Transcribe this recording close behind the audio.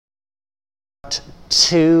part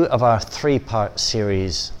 2 of our 3-part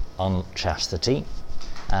series on chastity.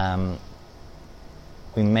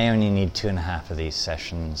 We may only need 2.5 of these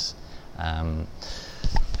sessions.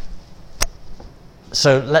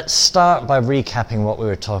 So let's start by recapping what we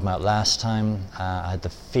were talking about last time. I had the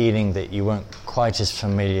feeling that you weren't quite as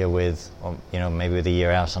familiar with, or, maybe with a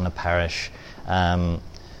year out on a parish,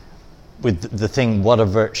 with the thing what a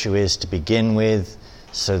virtue is to begin with,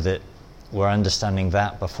 so that we're understanding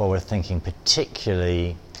that before we're thinking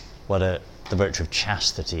particularly what the virtue of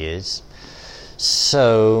chastity is.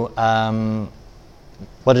 So,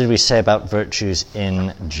 what did we say about virtues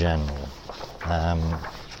in general?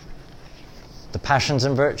 The passions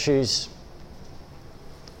and virtues,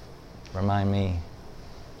 remind me.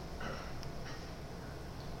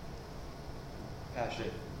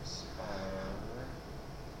 Passions are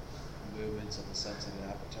movements of the sense and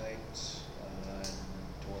appetite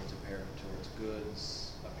towards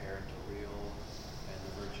goods, apparent or real, and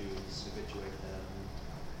the virtues habituate them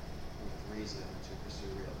with reason to pursue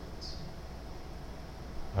real goods.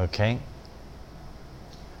 Okay.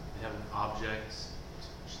 They have an object to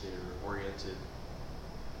which they're oriented,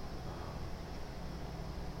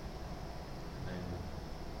 and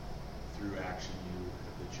through action you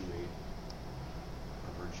habituate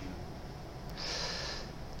a virtue.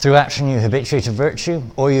 Through action you habituate a virtue,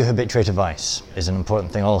 or you habituate a vice, is an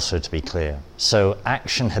important thing also to be clear. So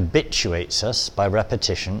action habituates us by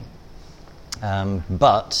repetition,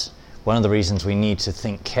 but one of the reasons we need to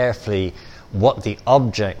think carefully what the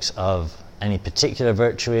object of any particular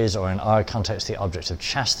virtue is, or in our context the object of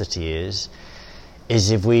chastity is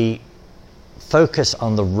if we focus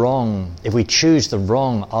on if we choose the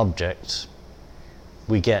wrong object,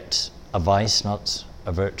 we get a vice, not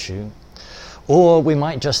a virtue. Or we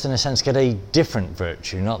might just, in a sense, get a different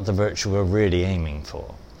virtue, not the virtue we're really aiming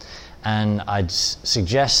for. And I'd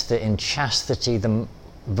suggest that in chastity, the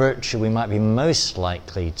virtue we might be most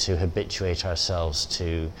likely to habituate ourselves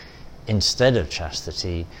to, instead of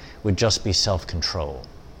chastity, would just be self-control.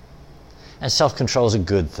 And self-control is a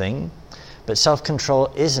good thing, but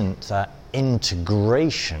self-control isn't that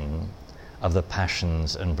integration of the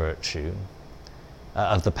passions and virtue,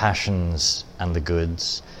 of the passions and the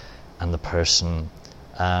goods, and the person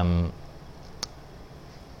that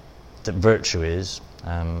virtue is.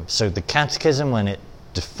 So the Catechism, when it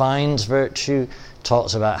defines virtue,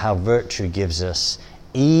 talks about how virtue gives us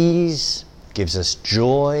ease, gives us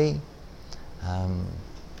joy.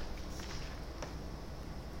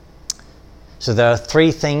 So there are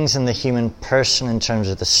 3 things in the human person in terms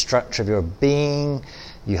of the structure of your being.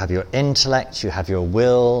 You have your intellect, you have your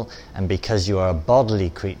will, and because you are a bodily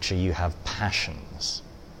creature, you have passions.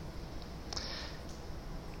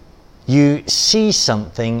 You see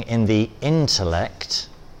something in the intellect,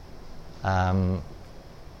 so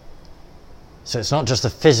it's not just the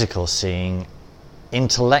physical seeing,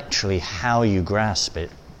 intellectually how you grasp it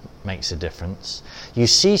makes a difference. You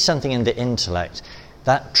see something in the intellect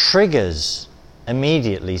that triggers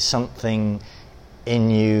immediately something in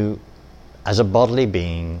you as a bodily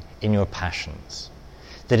being, in your passions,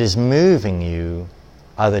 that is moving you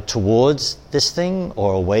either towards this thing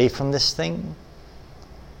or away from this thing.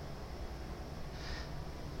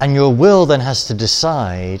 And your will then has to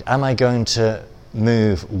decide, am I going to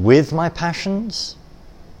move with my passions,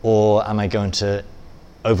 or am I going to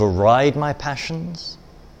override my passions?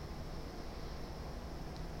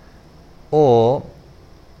 Or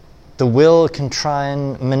the will can try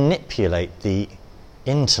and manipulate the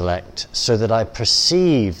intellect so that I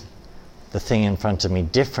perceive the thing in front of me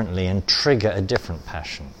differently and trigger a different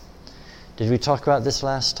passion. Did we talk about this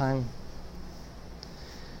last time?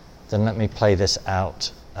 Then let me play this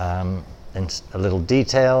out in a little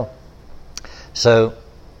detail. So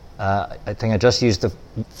I think I just used the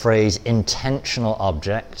phrase intentional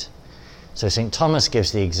object. So St. Thomas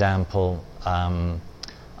gives the example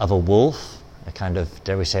of a wolf, a kind of,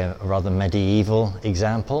 dare we say, a rather medieval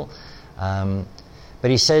example. But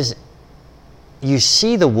he says, you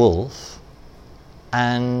see the wolf,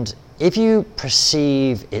 and if you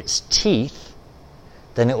perceive its teeth,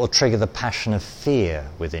 then it will trigger the passion of fear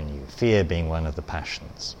within you, fear being one of the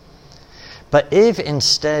passions. But if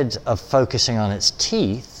instead of focusing on its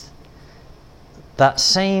teeth, that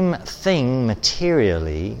same thing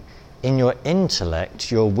materially in your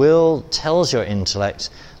intellect, your will tells your intellect,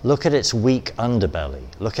 look at its weak underbelly,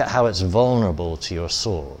 look at how it's vulnerable to your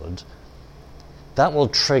sword, that will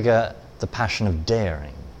trigger the passion of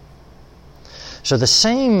daring. So the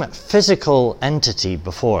same physical entity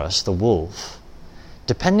before us, the wolf,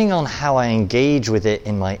 depending on how I engage with it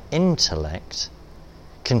in my intellect,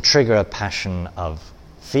 can trigger a passion of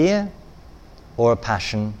fear or a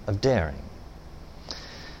passion of daring.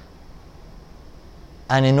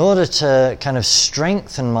 And in order to kind of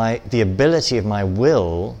strengthen the ability of my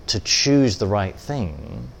will to choose the right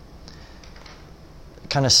thing,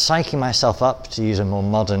 kind of psyching myself up, to use a more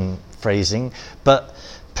modern phrasing, but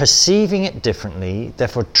perceiving it differently,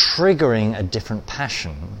 therefore triggering a different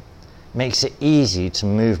passion, makes it easy to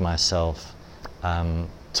move myself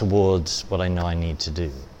towards what I know I need to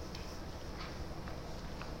do.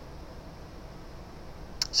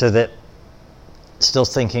 So that, still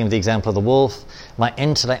thinking of the example of the wolf, my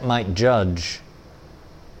intellect might judge,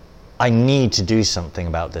 I need to do something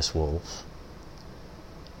about this wolf.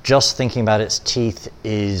 Just thinking about its teeth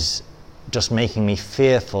is just making me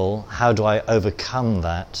fearful. How do I overcome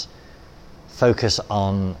that? Focus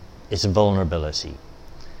on its vulnerability.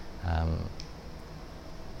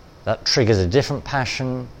 That triggers a different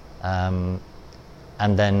passion, and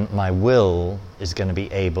then my will is going to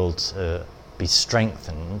be able to be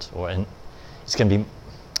strengthened, or it's going to be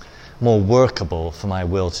more workable for my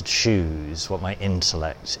will to choose what my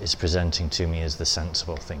intellect is presenting to me as the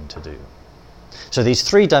sensible thing to do. So these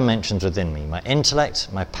three dimensions within me: my intellect,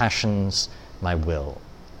 my passions, my will.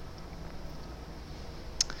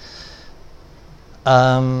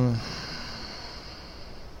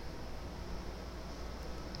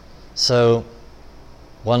 So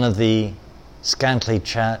one of the scantily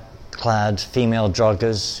clad female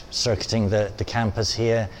joggers circuiting the campus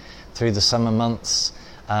here through the summer months,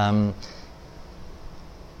 I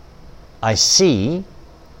see,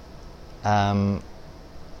 I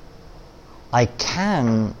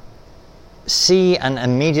can see and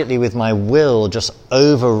immediately with my will just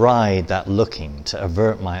override that looking to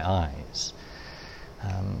avert my eyes.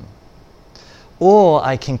 Or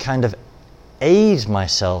I can kind of aid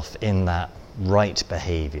myself in that right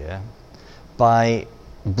behavior by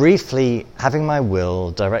briefly having my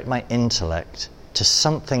will direct my intellect to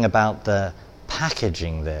something about the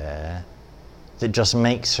packaging there that just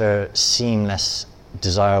makes her seem less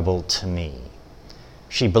desirable to me.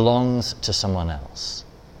 She belongs to someone else.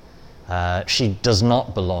 She does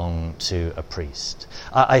not belong to a priest.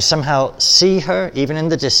 I somehow see her, even in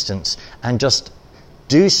the distance, and just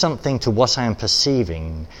do something to what I am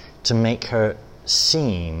perceiving to make her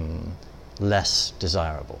seem less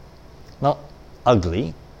desirable. Not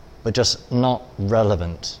ugly, but just not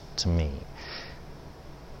relevant to me.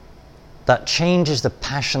 That changes the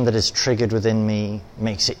passion that is triggered within me,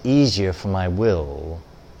 makes it easier for my will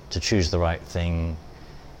to choose the right thing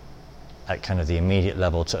at kind of the immediate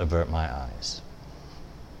level to avert my eyes.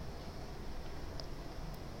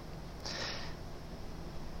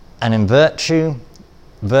 And in virtue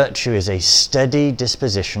is a steady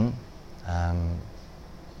disposition,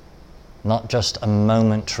 not just a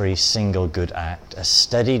momentary single good act, a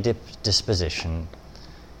steady disposition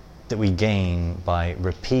that we gain by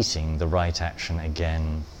repeating the right action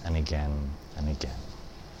again and again and again.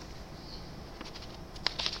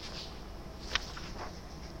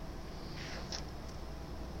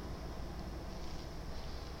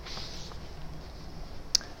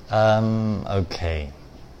 Okay.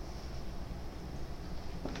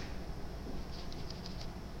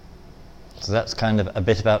 So that's kind of a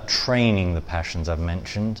bit about training the passions I've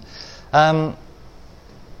mentioned. What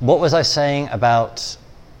was I saying about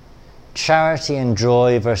charity and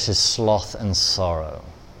joy versus sloth and sorrow?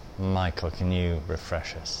 Michael, can you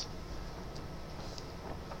refresh us?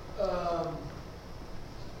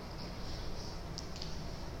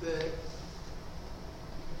 The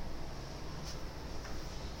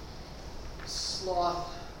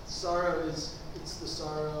sloth, sorrow it's the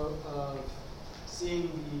sorrow of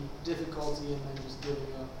seeing the difficulty and then just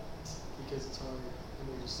giving up because it's hard, and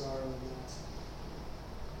then just sorrow in that.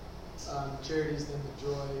 Charity is then the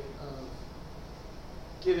joy of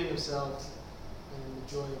giving yourself and the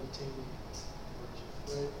joy of attaining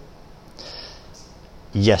virtue, right?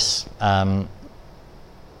 Yes.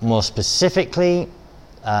 More specifically,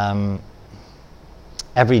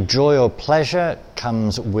 every joy or pleasure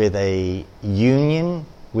comes with a union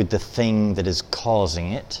with the thing that is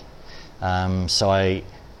causing it. So I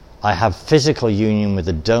have physical union with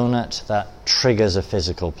a donut, that triggers a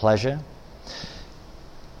physical pleasure.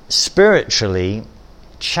 Spiritually,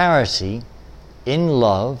 charity, in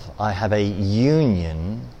love, I have a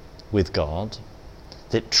union with God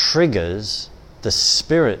that triggers the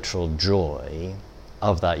spiritual joy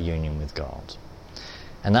of that union with God.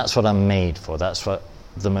 And that's what I'm made for. That's what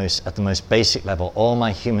at the most basic level, all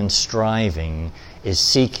my human striving is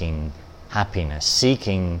seeking happiness,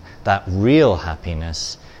 seeking that real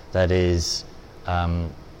happiness that is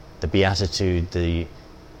the beatitude, the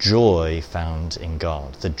joy found in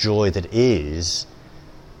God, the joy that is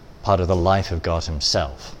part of the life of God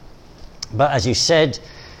himself. But as you said,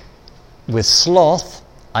 with sloth,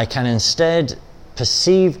 I can instead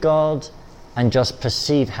perceive God and just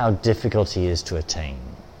perceive how difficult he is to attain.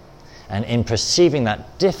 And in perceiving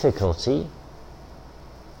that difficulty,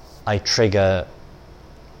 I trigger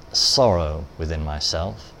sorrow within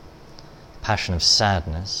myself, passion of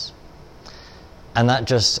sadness, and that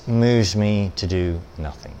just moves me to do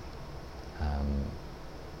nothing.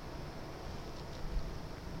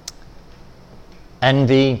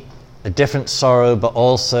 Envy, a different sorrow, but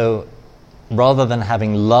also, rather than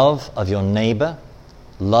having love of your neighbor,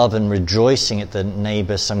 love and rejoicing at the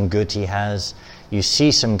neighbor, some good he has, you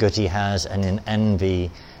see some good he has, and in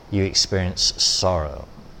envy you experience sorrow.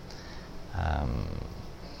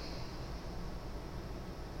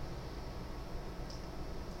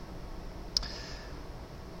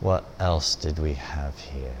 What else did we have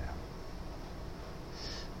here?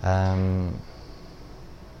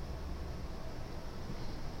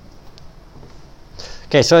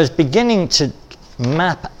 Okay, so I was beginning to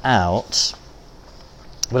map out,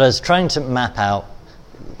 what I was trying to map out,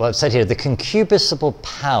 what I've said here, the concupiscible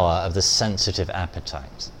power of the sensitive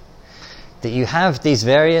appetite. That you have these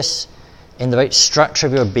various, in the very structure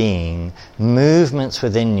of your being, movements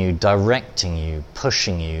within you, directing you,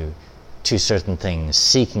 pushing you to certain things,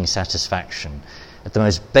 seeking satisfaction. At the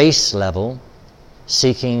most base level,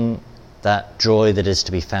 seeking that joy that is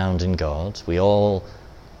to be found in God. We all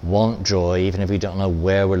want joy, even if we don't know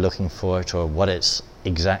where we're looking for it or what it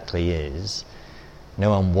exactly is. No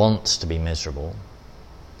one wants to be miserable.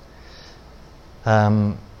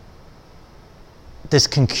 This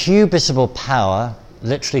concupiscible power,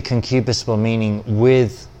 literally concupiscible meaning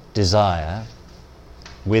with desire,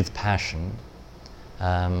 with passion,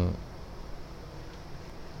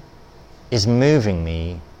 is moving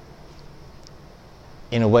me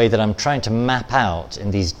in a way that I'm trying to map out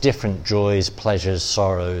in these different joys, pleasures,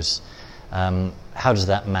 sorrows. How does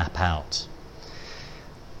that map out?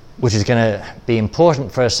 Which is going to be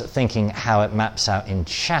important for us thinking how it maps out in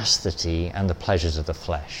chastity and the pleasures of the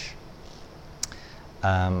flesh.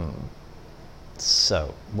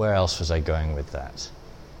 So, where else was I going with that?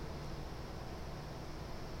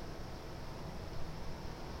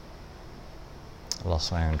 I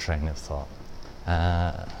lost my own train of thought.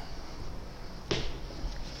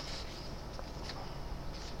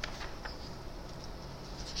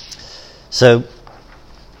 So,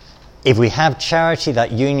 if we have charity,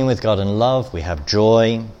 that union with God and love, we have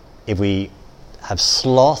joy. If we have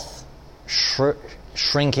sloth,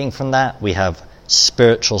 shrinking from that, we have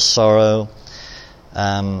spiritual sorrow.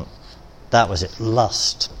 That was it,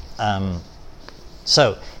 lust.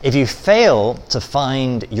 So, if you fail to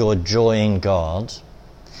find your joy in God,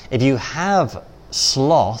 if you have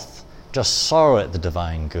sloth, just sorrow at the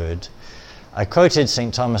divine good, I quoted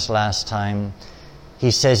St. Thomas last time. He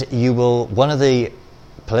says, you will, one of the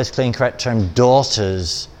politically incorrect term,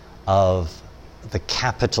 daughters of the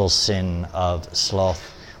capital sin of sloth,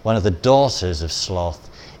 one of the daughters of sloth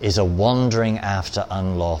is a wandering after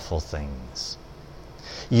unlawful things.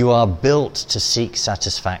 You are built to seek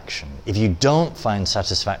satisfaction. If you don't find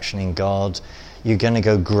satisfaction in God, you're going to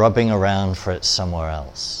go grubbing around for it somewhere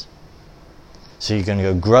else. So you're going to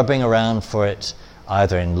go grubbing around for it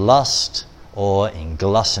either in lust or in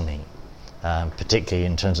gluttony, particularly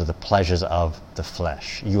in terms of the pleasures of the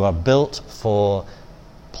flesh. You are built for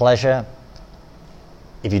pleasure.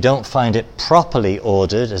 If you don't find it properly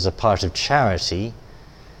ordered as a part of charity,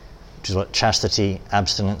 which is what chastity,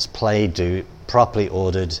 abstinence, play do, properly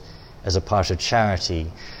ordered as a part of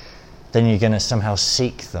charity, then you're going to somehow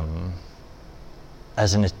seek them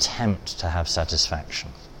as an attempt to have satisfaction.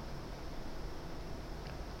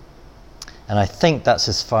 And I think that's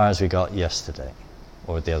as far as we got yesterday,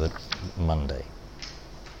 or the other Monday.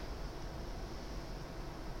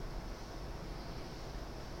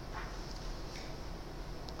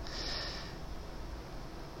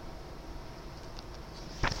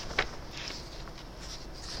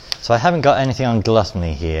 So I haven't got anything on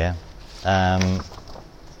gluttony here.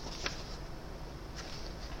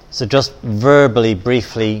 So just verbally,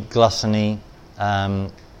 briefly, gluttony.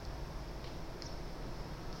 There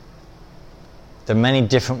are many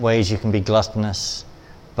different ways you can be gluttonous,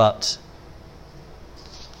 but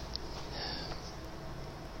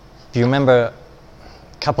if you remember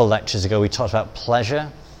a couple of lectures ago we talked about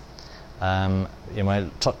pleasure. I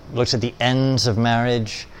looked at the ends of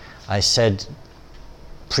marriage. I said,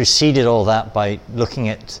 preceded all that by looking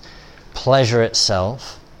at pleasure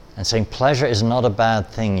itself and saying pleasure is not a bad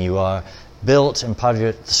thing. You are built in part of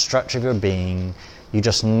the structure of your being. You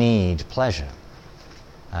just need pleasure.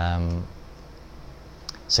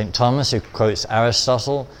 St. Thomas, who quotes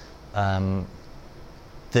Aristotle,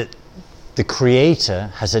 that the Creator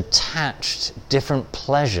has attached different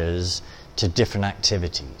pleasures to different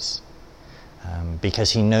activities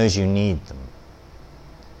because He knows you need them.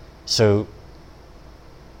 So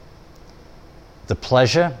the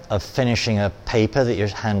pleasure of finishing a paper that you're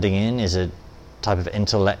handing in is a type of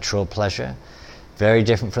intellectual pleasure, very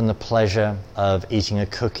different from the pleasure of eating a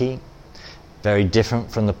cookie, very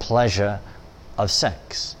different from the pleasure of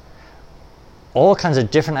sex. All kinds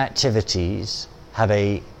of different activities have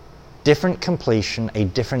a different completion, a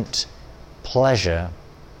different pleasure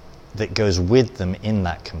that goes with them in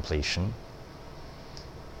that completion.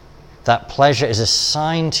 That pleasure is a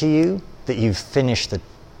sign to you that you've finished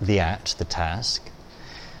the act, the task.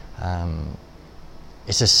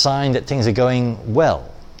 It's a sign that things are going well.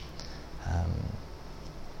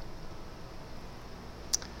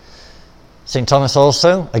 St. Thomas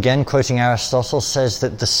also, again quoting Aristotle, says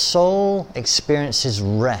that the soul experiences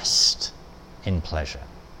rest in pleasure.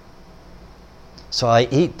 So I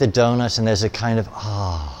eat the donut and there's a kind of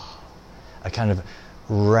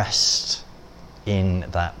rest in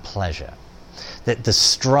that pleasure. That the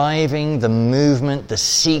striving, the movement, the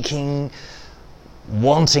seeking,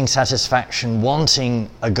 wanting satisfaction, wanting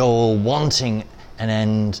a goal, wanting an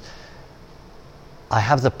end, I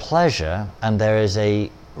have the pleasure and there is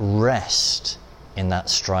a rest in that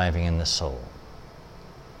striving in the soul.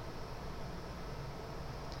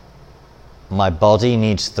 My body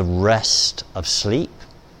needs the rest of sleep.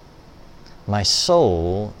 My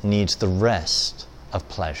soul needs the rest of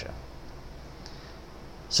pleasure.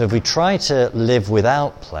 So if we try to live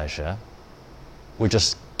without pleasure, we're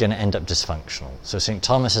just going to end up dysfunctional. So St.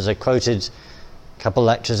 Thomas, as I quoted a couple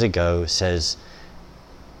lectures ago, says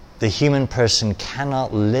the human person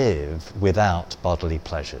cannot live without bodily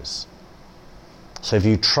pleasures. So if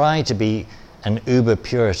you try to be an uber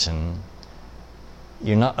Puritan,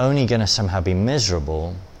 you're not only going to somehow be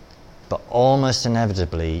miserable, but almost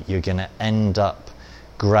inevitably you're going to end up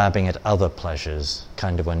grabbing at other pleasures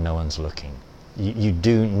kind of when no one's looking. You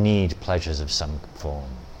do need pleasures of some form.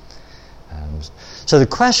 So the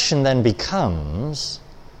question then becomes,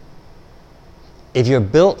 if you're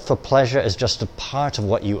built for pleasure as just a part of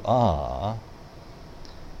what you are,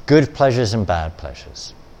 good pleasures and bad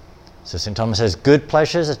pleasures. So St. Thomas says good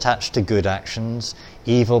pleasures attached to good actions,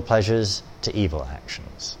 evil pleasures to evil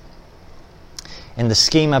actions. In the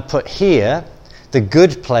scheme I put here, the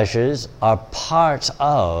good pleasures are part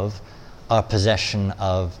of our possession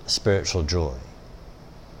of spiritual joy.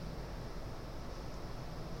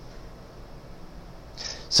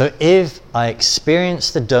 So if I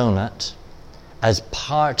experience the donut as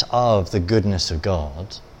part of the goodness of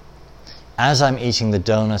God, as I'm eating the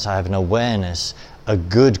donut, I have an awareness a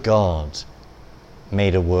good God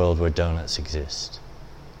made a world where donuts exist.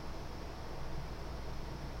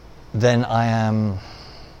 Then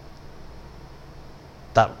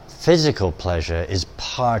that physical pleasure is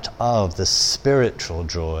part of the spiritual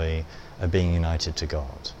joy of being united to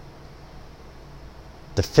God.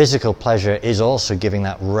 The physical pleasure is also giving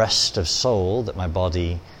that rest of soul that my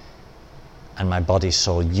body and my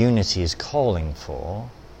body-soul unity is calling for.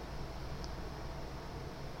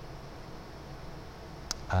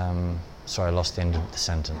 Sorry, I lost the end of the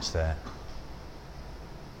sentence there.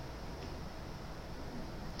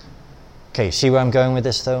 Okay, see where I'm going with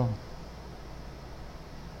this though?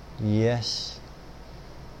 Yes?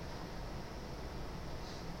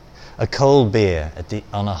 A cold beer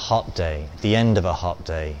on a hot day, at the end of a hot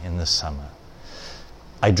day in the summer.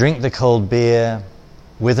 I drink the cold beer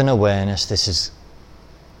with an awareness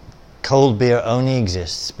cold beer only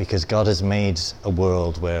exists because God has made a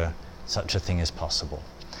world where such a thing is possible.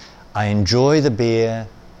 I enjoy the beer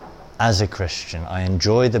as a Christian. I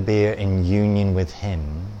enjoy the beer in union with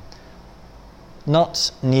Him. Not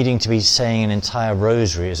needing to be saying an entire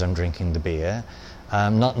rosary as I'm drinking the beer,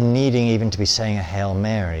 not needing even to be saying a Hail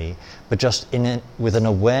Mary, but just with an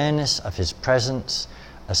awareness of His presence,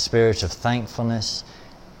 a spirit of thankfulness.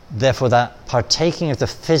 Therefore, that partaking of the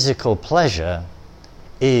physical pleasure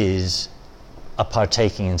is a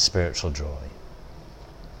partaking in spiritual joy.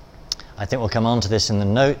 I think we'll come on to this in the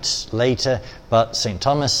notes later, but St.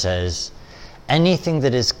 Thomas says, anything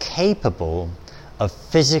that is capable of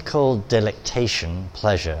physical delectation,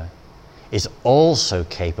 pleasure, is also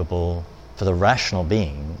capable for the rational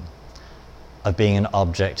being of being an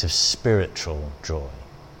object of spiritual joy.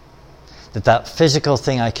 That physical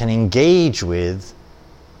thing I can engage with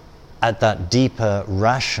at that deeper,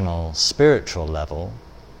 rational, spiritual level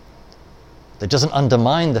that doesn't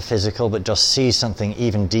undermine the physical but just sees something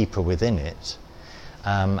even deeper within it.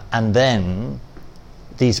 And then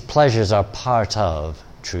these pleasures are part of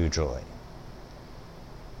true joy.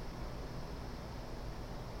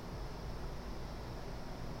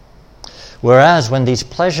 Whereas when these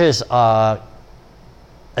pleasures are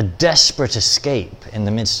a desperate escape in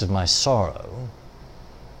the midst of my sorrow,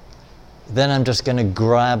 then I'm just going to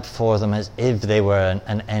grab for them as if they were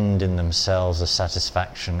an end in themselves, a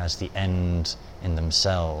satisfaction as the end in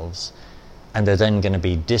themselves. And they're then going to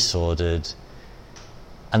be disordered,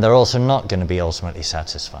 and they're also not going to be ultimately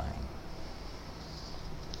satisfying.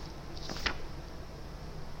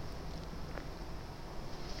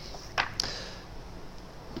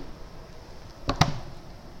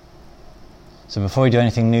 So before we do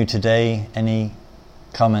anything new today, any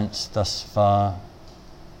comments thus far?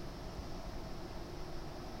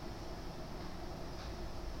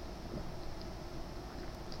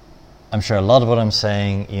 I'm sure a lot of what I'm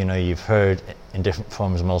saying, you've heard in different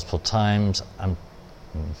forms multiple times.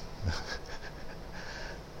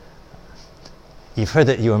 You've heard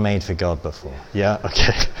that you were made for God before. Yeah?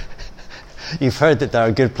 Okay. You've heard that there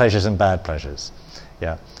are good pleasures and bad pleasures.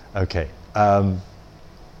 Yeah? Okay.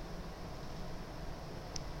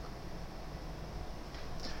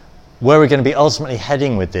 Where we're going to be ultimately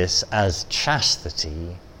heading with this as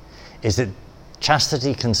chastity is that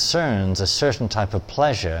chastity concerns a certain type of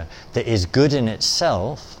pleasure that is good in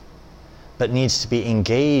itself, but needs to be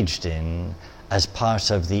engaged in as part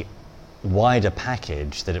of the wider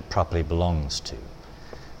package that it properly belongs to.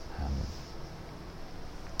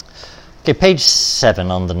 Okay, page 7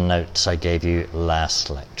 on the notes I gave you last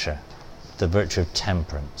lecture, the virtue of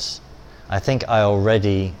temperance. I think I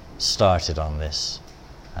already started on this.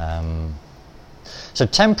 So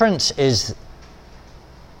temperance is,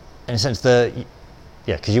 in a sense,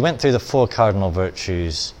 because you went through the 4 cardinal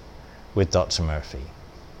virtues with Dr. Murphy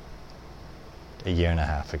a year and a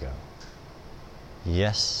half ago.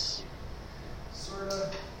 Yes? Sort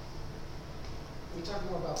of. We talk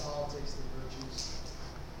more about politics than virtues.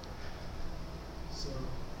 So,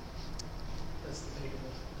 that's the big of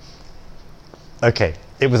it. Okay,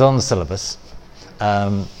 it was on the syllabus.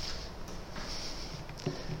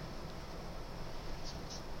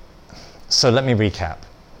 So let me recap.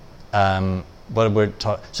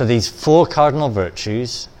 So these 4 cardinal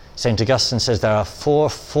virtues, St. Augustine says there are 4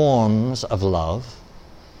 forms of love.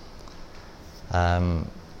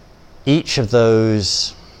 Each of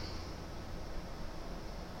those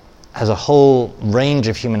has a whole range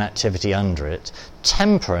of human activity under it.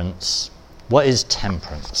 Temperance, what is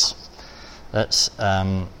temperance? That's,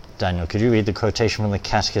 Daniel, could you read the quotation from the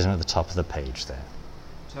Catechism at the top of the page there?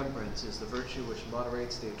 Temperance is the virtue which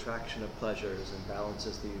moderates the attraction of pleasures and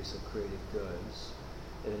balances the use of created goods.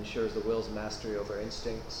 It ensures the will's mastery over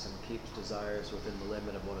instincts and keeps desires within the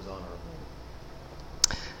limit of what is honorable.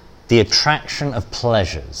 The attraction of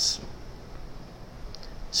pleasures.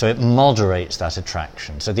 So it moderates that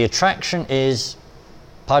attraction. So the attraction is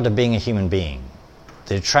part of being a human being.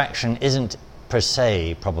 The attraction isn't per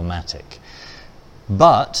se problematic.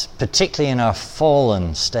 But, particularly in our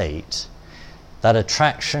fallen state, that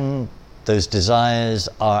attraction, those desires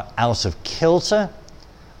are out of kilter.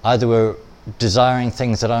 Either we're desiring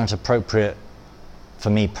things that aren't appropriate for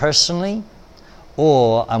me personally,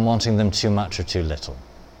 or I'm wanting them too much or too little.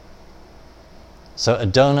 So a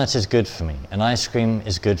donut is good for me, an ice cream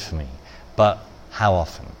is good for me, but how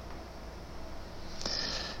often?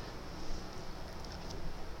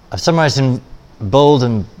 I've summarized in bold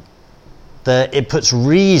and it puts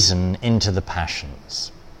reason into the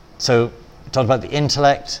passions. So talked about the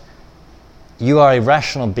intellect. You are a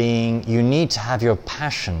rational being. You need to have your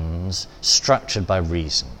passions structured by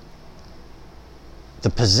reason. The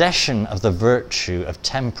possession of the virtue of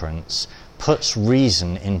temperance puts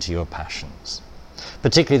reason into your passions,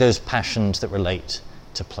 particularly those passions that relate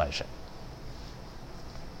to pleasure.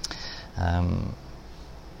 I'm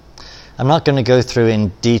not going to go through in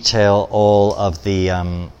detail all of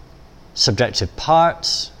the subjective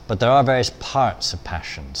parts, but there are various parts of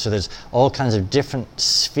passion. So there's all kinds of different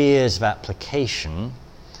spheres of application,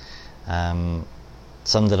 some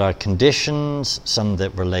that are conditions, some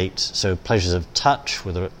that relate, so pleasures of touch,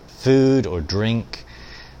 whether food or drink,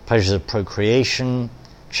 pleasures of procreation,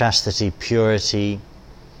 chastity, purity.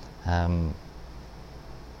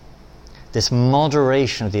 This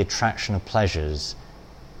moderation of the attraction of pleasures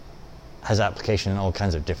has application in all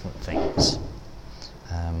kinds of different things.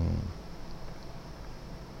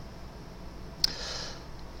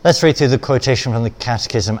 Let's read through the quotation from the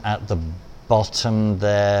Catechism at the bottom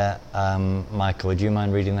there. Michael, would you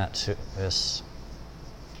mind reading that to us?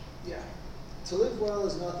 Yeah. To live well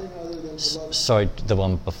is nothing other than to love... Sorry, the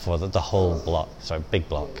one before, the whole block. Sorry, big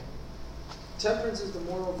block. Yeah. Temperance is the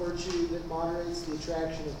moral virtue that moderates the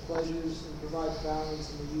attraction of pleasures and provides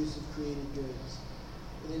balance in the use of created goods.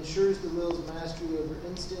 It It ensures the will's mastery over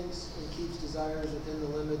instincts and keeps desires within the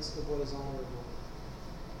limits of what is honorable.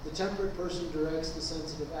 The temperate person directs the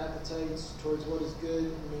sensitive appetites towards what is good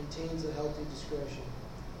and maintains a healthy discretion.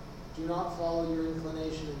 Do not follow your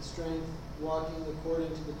inclination and strength, walking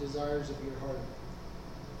according to the desires of your heart.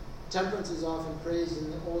 Temperance is often praised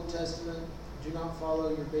in the Old Testament. Do not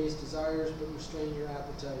follow your base desires, but restrain your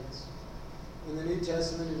appetites. In the New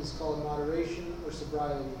Testament, it is called moderation or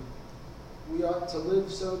sobriety. We ought to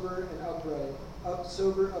live sober, upright,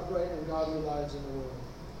 and godly lives in the world.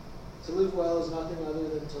 To live well is nothing other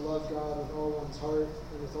than to love God with all one's heart,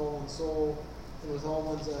 and with all one's soul, and with all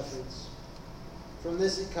one's efforts. From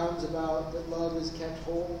this it comes about that love is kept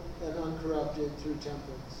whole and uncorrupted through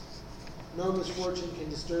temperance. No misfortune can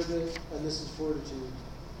disturb it, and this is fortitude.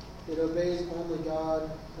 It obeys only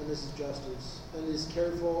God, and this is justice, and is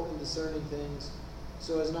careful in discerning things,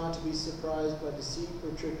 so as not to be surprised by deceit or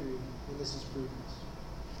trickery, and this is prudence.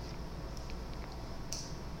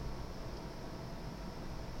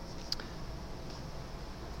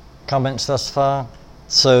 Comments thus far?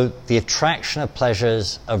 So the attraction of pleasure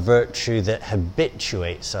is a virtue that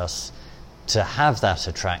habituates us to have that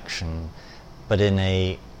attraction, but in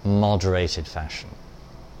a moderated fashion.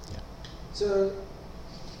 Yeah. So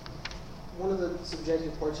one of the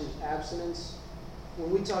subjective parts is abstinence.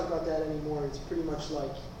 When we talk about that anymore, it's pretty much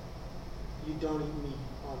like you don't eat meat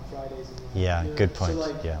on Fridays. Yeah, good point. So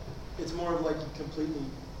like, yeah. It's more of like you completely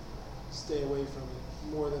stay away from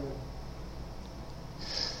it, more than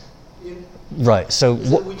right. So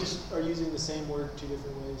we just are using the same word two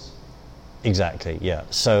different ways. Exactly. Yeah.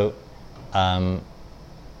 So the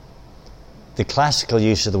classical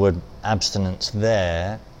use of the word abstinence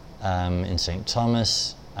there in St.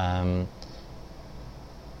 Thomas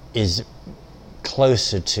is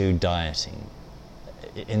closer to dieting,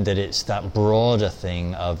 in that it's that broader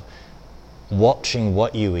thing of watching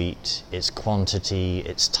what you eat, its quantity,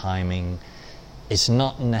 its timing. It's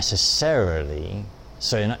not necessarily,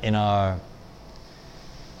 so in our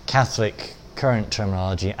Catholic current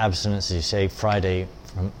terminology, abstinence, as you say, Friday,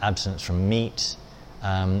 from abstinence from meat,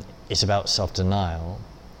 it's about self-denial.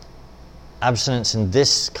 Abstinence in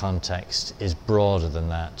this context is broader than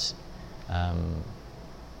that.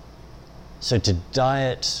 So to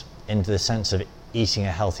diet in the sense of eating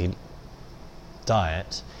a healthy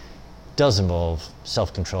diet does involve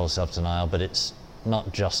self-control, self-denial, but it's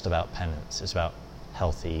not just about penance, it's about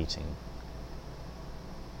healthy eating.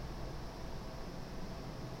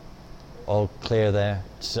 All clear there?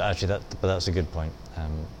 So actually, but that's a good point.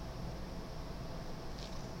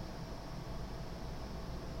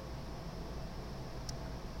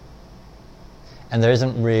 And there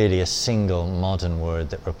isn't really a single modern word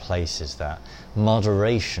that replaces that.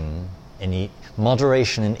 Moderation in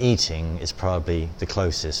eating is probably the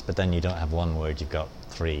closest, but then you don't have one word, you've got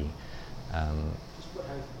three. Just put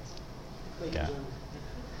hyphens. Yeah.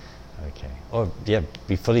 Okay. Or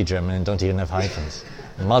be fully German and don't even have hyphens.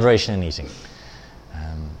 Moderation in eating. The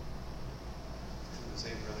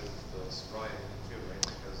same really with sobriety too, right?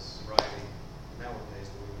 Because sobriety nowadays,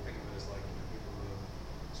 we would think of it as like people who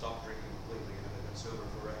stop drinking completely and they've been sober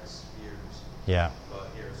for X years. Yeah. But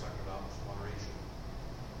here it's talking about moderation.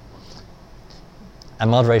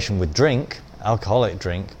 And moderation with drink, alcoholic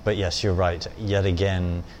drink, but yes, you're right. Yet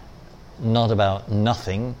again, not about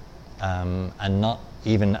nothing, and not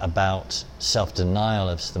even about self-denial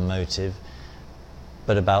as the motive,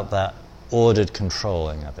 but about that ordered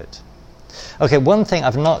controlling of it. Okay, one thing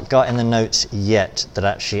I've not got in the notes yet that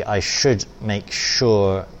actually I should make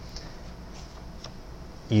sure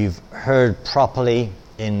you've heard properly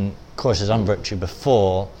in courses on virtue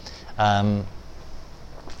before, the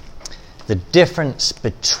difference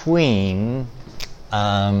between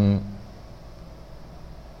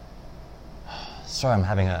sorry, I'm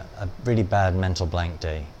having a really bad mental blank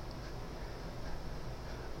day.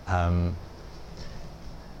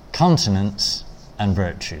 Continence and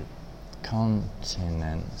virtue.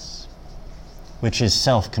 Continence, which is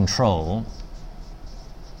self-control,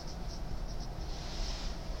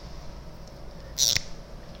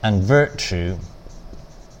 and virtue,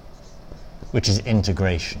 which is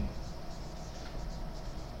integration.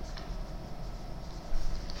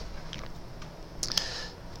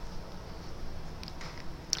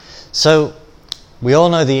 So we all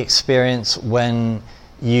know the experience when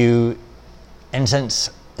you, in a sense,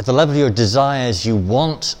 at the level of your desires, you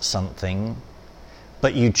want something,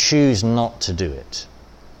 but you choose not to do it.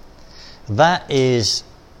 That is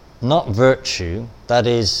not virtue, that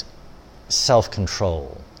is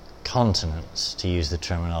self-control, continence, to use the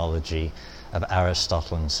terminology of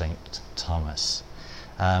Aristotle and St. Thomas.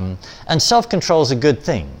 And self-control is a good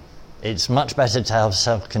thing. It's much better to have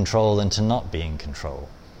self-control than to not be in control.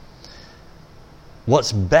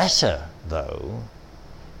 What's better, though,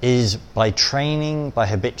 is by training, by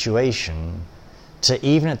habituation, to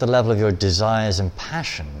even at the level of your desires and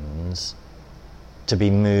passions, to be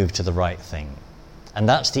moved to the right thing. And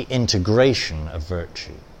that's the integration of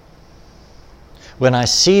virtue. When I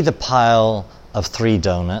see the pile of 3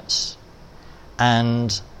 donuts,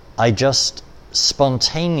 and I just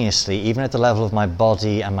spontaneously, even at the level of my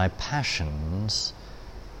body and my passions,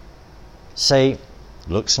 say,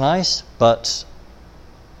 looks nice, but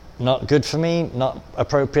not good for me, not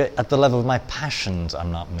appropriate. At the level of my passions,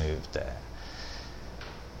 I'm not moved there.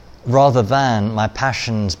 Rather than my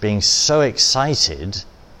passions being so excited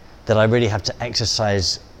that I really have to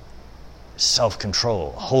exercise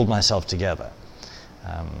self-control, hold myself together.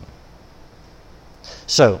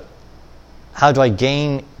 So, how do I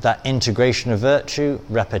gain that integration of virtue?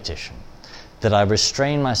 Repetition. That I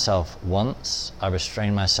restrain myself once, I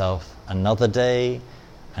restrain myself another day,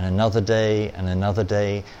 and another day, and another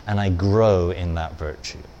day, and I grow in that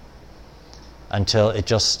virtue. Until it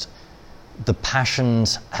just, the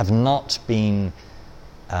passions have not been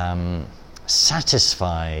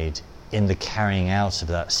satisfied in the carrying out of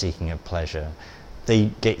that seeking of pleasure.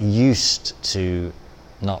 They get used to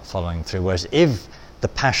not following through. Whereas if the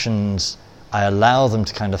passions, I allow them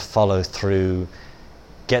to kind of follow through,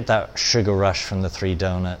 get that sugar rush from the 3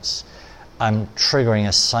 donuts, I'm triggering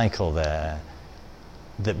a cycle there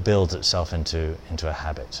that builds itself into a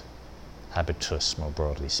habit, habitus more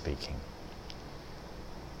broadly speaking.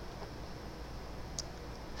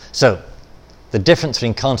 So, the difference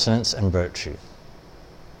between continence and virtue.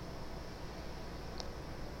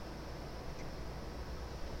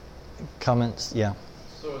 Comments? Yeah.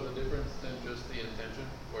 So is the difference then just the intention,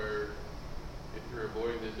 where if you're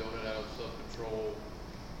avoiding the donut out of self-control,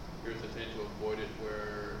 here's the intent to avoid it,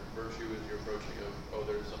 where virtue is your approaching of, oh,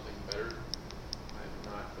 there's something better,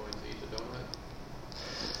 I'm not going to eat the donut?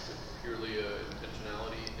 It's purely a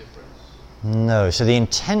intentionality difference? No, so the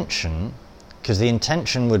intention, because the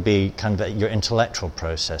intention would be kind of your intellectual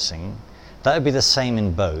processing, that would be the same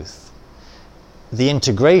in both. The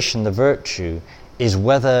integration, the virtue, is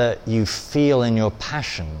whether you feel in your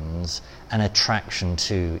passions an attraction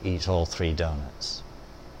to eat all 3 donuts.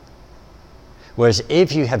 Whereas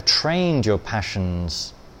if you have trained your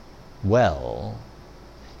passions well,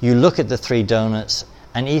 you look at the 3 donuts,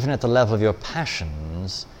 and even at the level of your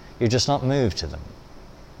passions, you're just not moved to them.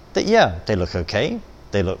 That, yeah, they look okay,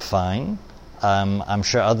 they look fine. I'm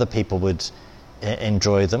sure other people would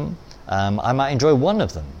enjoy them. I might enjoy one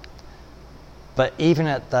of them. But even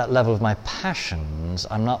at that level of my passions,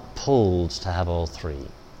 I'm not pulled to have all 3.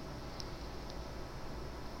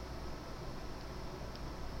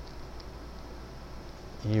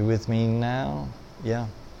 You with me now? Yeah?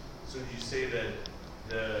 So do you say that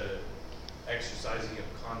the exercising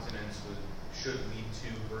of continence should lead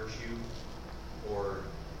to virtue, or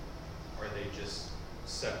are they just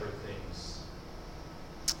separate things?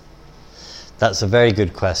 That's a very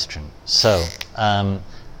good question. So,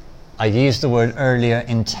 I used the word earlier,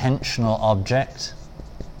 intentional object.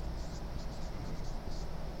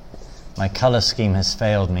 My color scheme has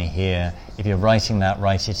failed me here. If you're writing that,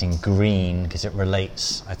 write it in green, because it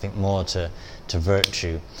relates, I think, more to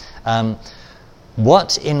virtue.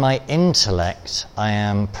 What in my intellect I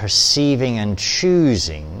am perceiving and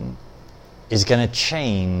choosing is going to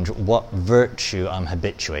change what virtue I'm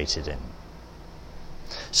habituated in.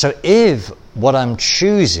 So if what I'm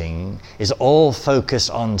choosing is all focused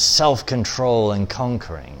on self-control and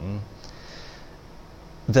conquering,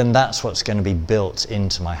 then that's what's going to be built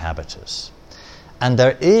into my habitus. And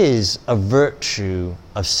there is a virtue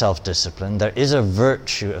of self-discipline, there is a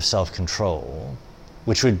virtue of self-control,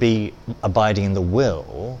 which would be abiding in the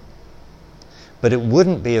will, but it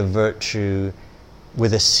wouldn't be a virtue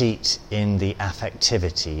with a seat in the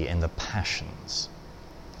affectivity, in the passions.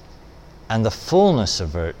 And the fullness of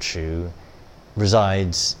virtue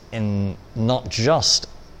resides in not just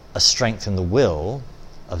a strength in the will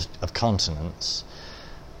of continence,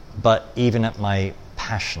 but even at my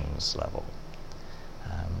passions level.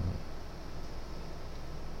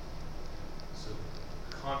 So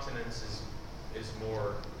continence is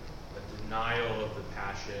more a denial of the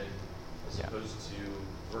passion as opposed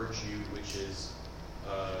to virtue, which is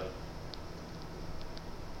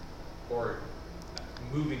or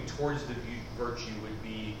moving towards the virtue would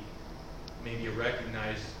be maybe a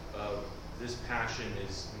recognize of this passion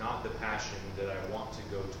is not the passion that I want to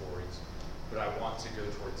go towards, but I want to go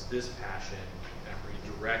towards this passion, and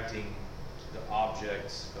I'm redirecting the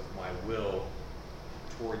objects of my will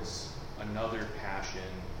towards another passion,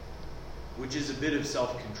 which is a bit of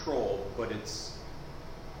self-control, but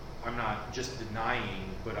I'm not just denying,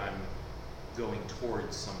 but I'm going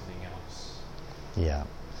towards something else. Yeah.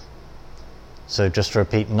 So just to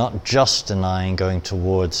repeat, not just denying, going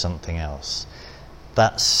towards something else.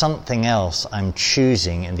 That something else I'm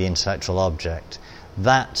choosing in the intellectual object,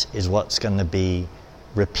 that is what's going to be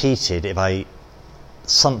repeated. If I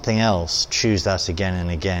something else choose that again and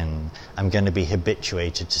again, I'm going to be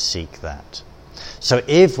habituated to seek that. So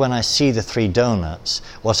if when I see the 3 donuts,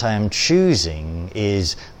 what I am choosing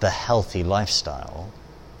is the healthy lifestyle,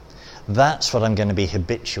 that's what I'm going to be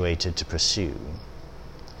habituated to pursue.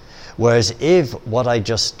 Whereas if what I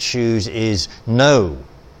just choose is no,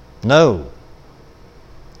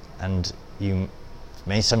 and you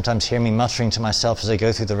may sometimes hear me muttering to myself as I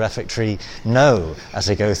go through the refectory, no, as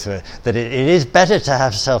I go through it, that it is better to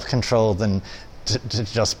have self-control than to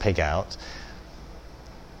just pig out.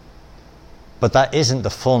 But that isn't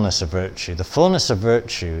the fullness of virtue. The fullness of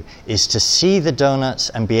virtue is to see the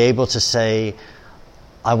donuts and be able to say,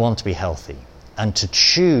 I want to be healthy, and to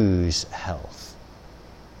choose health.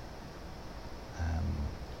 Have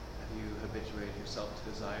you habituated yourself to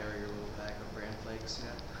desire your little bag of bran flakes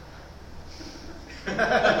yet?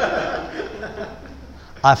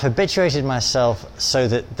 I've habituated myself so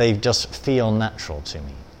that they just feel natural to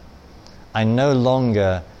me. I no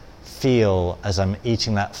longer feel, as I'm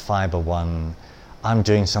eating that fiber one, I'm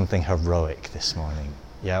doing something heroic this morning.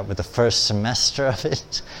 Yeah, with the first semester of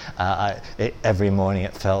it, every morning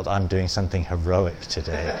it felt I'm doing something heroic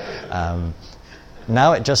today.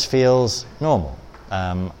 Now it just feels normal.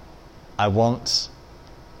 The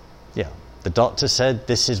doctor said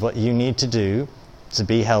this is what you need to do to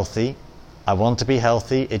be healthy. I want to be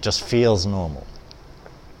healthy. It just feels normal.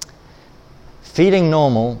 Feeling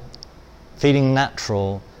normal, feeling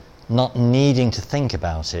natural, not needing to think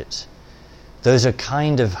about it, those are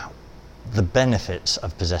kind of the benefits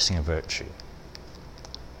of possessing a virtue.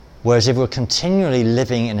 Whereas if we're continually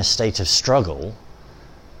living in a state of struggle,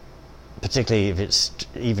 particularly if it's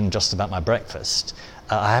even just about my breakfast,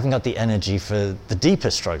 I haven't got the energy for the deeper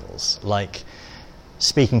struggles, like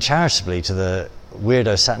speaking charitably to the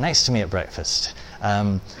weirdo sat next to me at breakfast.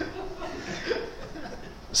 Yeah.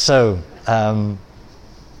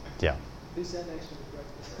 Who sat next to me at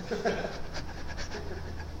breakfast?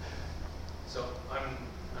 So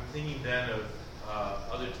I'm thinking then of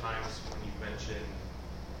other times when you mentioned,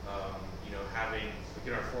 having, like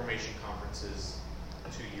in our formation conferences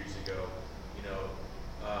 2 years ago,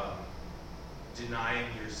 denying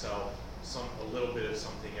yourself a little bit of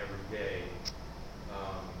something every day.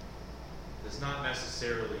 It's not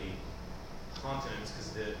necessarily continence,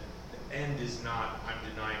 because the end is not I'm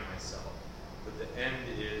denying myself, but the end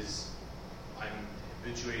is I'm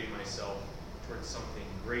habituating myself towards something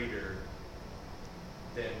greater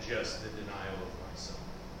than just the denial of myself,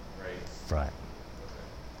 right? Right. Okay.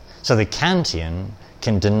 So the Kantian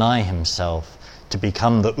can deny himself to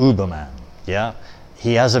become the Uberman. Yeah,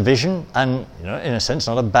 he has a vision, and in a sense,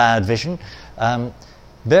 not a bad vision.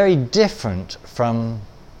 Very different from.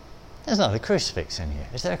 There's not a crucifix in here.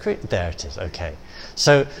 Is there a crucifix? There it is. Okay.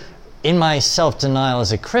 So, in my self-denial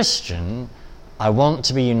as a Christian, I want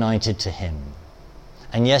to be united to him.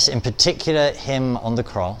 And yes, in particular, him on the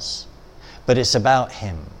cross, but it's about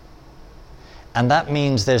him. And that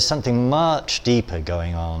means there's something much deeper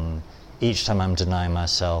going on each time I'm denying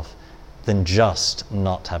myself than just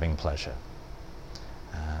not having pleasure.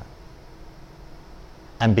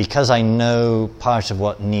 And because I know part of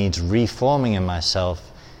what needs reforming in myself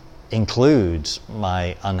includes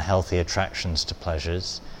my unhealthy attractions to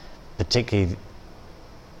pleasures, particularly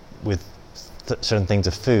with certain things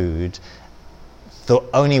of food, the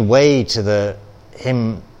only way to the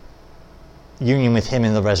union with him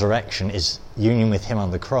in the resurrection is union with him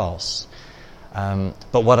on the cross.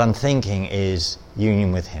 But what I'm thinking is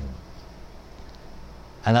union with him.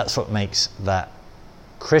 And that's what makes that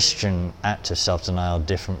Christian act of self-denial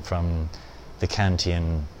different from the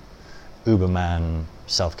Kantian Uberman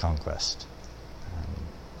self-conquest.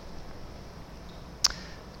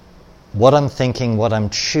 What I'm thinking, what I'm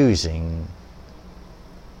choosing,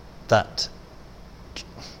 that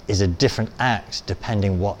is a different act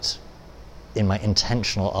depending what in my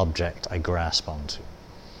intentional object I grasp onto.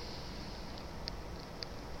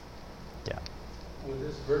 Yeah. Would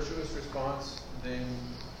this virtuous response then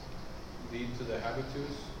lead to the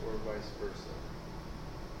habitus, or vice versa?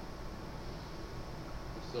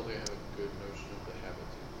 I still think I have a good notion of the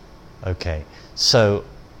habitus. Okay, so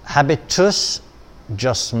habitus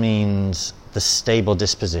just means the stable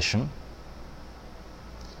disposition.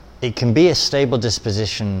 It can be a stable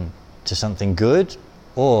disposition to something good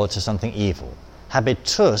or to something evil.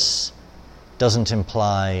 Habitus doesn't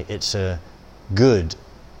imply it's a good,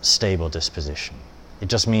 stable disposition. It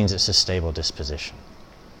just means it's a stable disposition.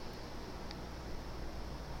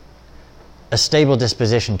 A stable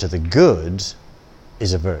disposition to the good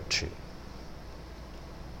is a virtue.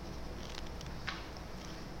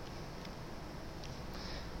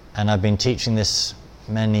 And I've been teaching this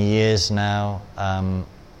many years now, and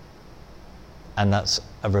that's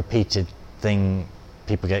a repeated thing.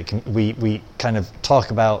 People get, we kind of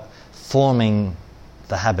talk about forming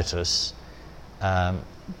the habitus,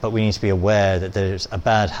 but we need to be aware that there's a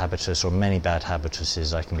bad habitus or many bad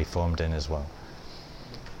habituses I can be formed in as well.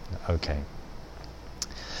 Okay.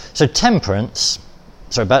 So temperance,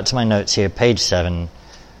 so back to my notes here, page 7,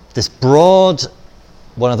 this broad,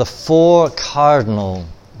 one of the 4 cardinal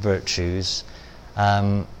virtues,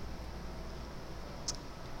 I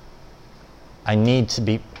need to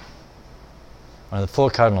be, one of the 4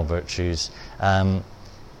 cardinal virtues,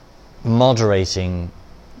 moderating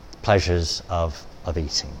pleasures of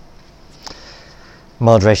eating.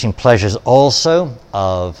 Moderating pleasures also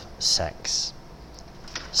of sex.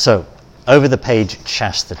 So, over the page,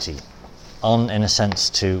 chastity, on in a sense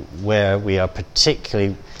to where we are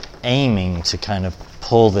particularly aiming to kind of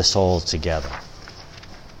pull this all together.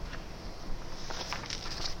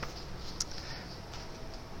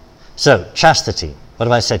 So, chastity. What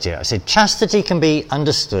have I said here? I said chastity can be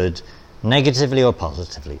understood negatively or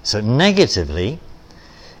positively. So, negatively,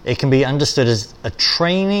 it can be understood as a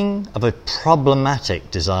training of a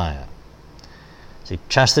problematic desire. See,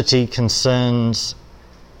 chastity concerns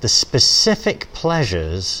the specific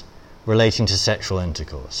pleasures relating to sexual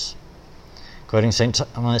intercourse. Quoting St.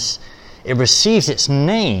 Thomas, it receives its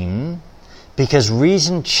name because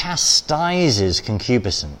reason chastises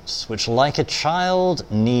concupiscence, which, like a child,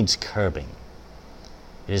 needs curbing.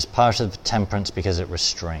 It is part of temperance because it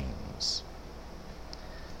restrains.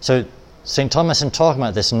 So, St. Thomas, in talking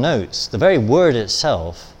about this, notes the very word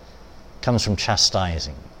itself comes from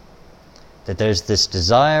chastising. That there's this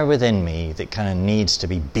desire within me that kind of needs to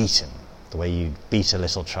be beaten, the way you beat a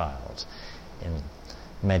little child in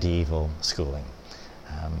medieval schooling.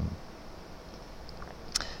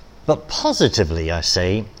 But positively, I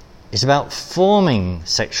say, is about forming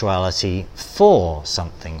sexuality for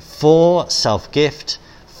something, for self-gift,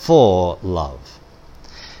 for love.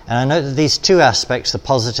 And I note that these 2 aspects, the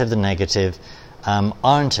positive, the negative,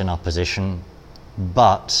 aren't in opposition,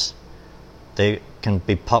 but they can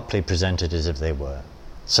be popularly presented as if they were.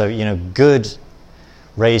 So, good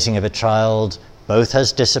raising of a child both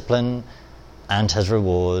has discipline and has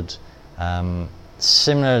reward.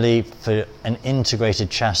 Similarly, for an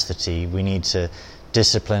integrated chastity, we need to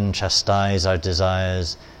discipline, chastise our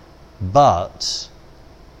desires, but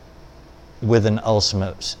with an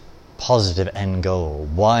ultimate positive end goal.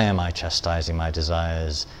 Why am I chastising my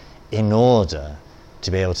desires? In order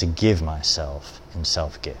to be able to give myself in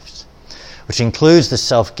self-gift, which includes the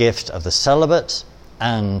self-gift of the celibate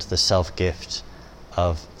and the self-gift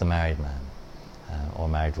of the married man or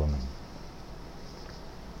married woman.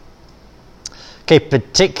 Okay,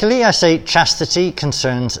 particularly I say chastity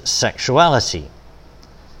concerns sexuality.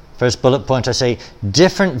 First bullet point, I say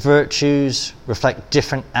different virtues reflect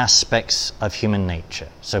different aspects of human nature.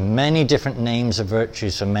 So many different names of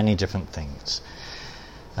virtues for many different things.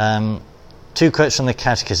 2 quotes from the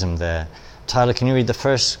Catechism there. Tyler, can you read the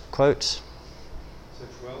first quote?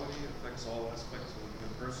 Sexuality affects all aspects of the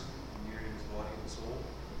human person, uniting his body and soul.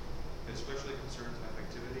 It especially concerns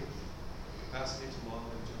affectivity, capacity to love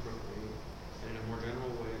and to procreate, and in a more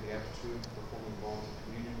general way, the aptitude for performing bonds of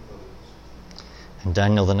communion with others. And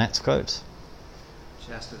Daniel, the next quote.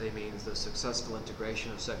 Chastity means the successful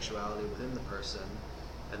integration of sexuality within the person,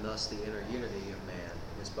 and thus the inner unity of man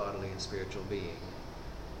in his bodily and spiritual being.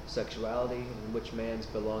 Sexuality, in which man's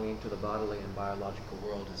belonging to the bodily and biological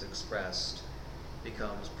world is expressed,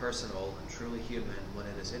 becomes personal and truly human when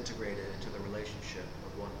it is integrated into the relationship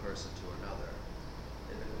of one person to another,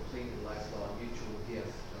 in the complete and lifelong mutual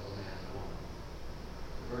gift of a man and a woman.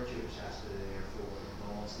 The virtue of chastity, therefore,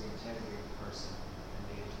 involves the integrity of the person and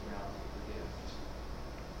the integrality of the gift.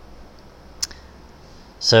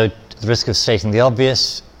 So, at the risk of stating the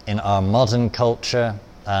obvious, in our modern culture,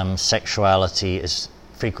 sexuality is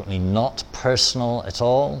frequently not personal at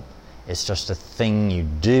all. It's just a thing you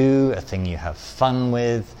do, a thing you have fun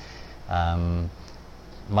with.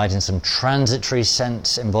 Might in some transitory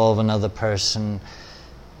sense involve another person.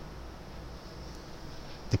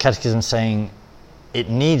 The Catechism is saying it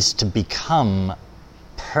needs to become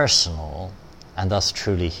personal and thus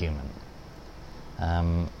truly human.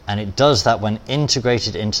 And it does that when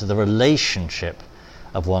integrated into the relationship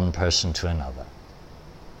of one person to another.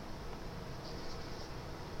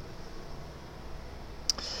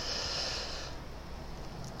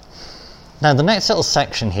 Now, the next little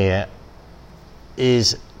section here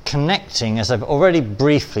is connecting, as I've already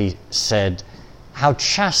briefly said, how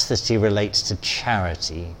chastity relates to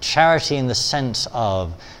charity. Charity in the sense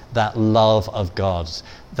of that love of God,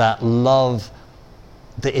 that love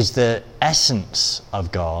that is the essence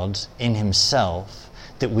of God in himself,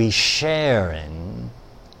 that we share in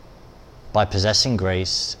by possessing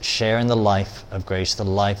grace, share in the life of grace, the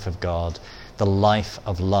life of God, the life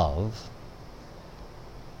of love.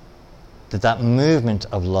 That movement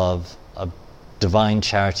of love, of divine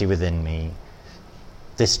charity within me,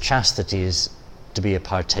 this chastity is to be a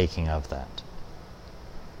partaking of that.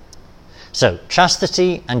 So,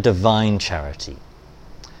 chastity and divine charity.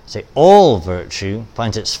 So, all virtue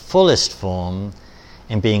finds its fullest form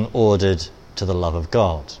in being ordered to the love of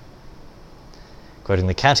God. Quoting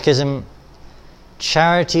the Catechism,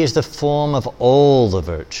 charity is the form of all the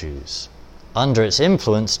virtues. Under its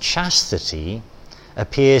influence, chastity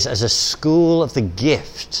appears as a school of the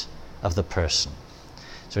gift of the person.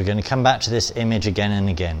 So we're going to come back to this image again and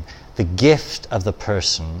again. The gift of the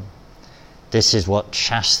person, this is what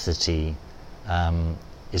chastity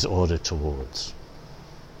is ordered towards.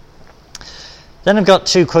 Then I've got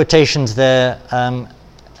two quotations there.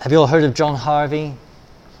 Have you all heard of John Harvey?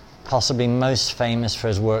 Possibly most famous for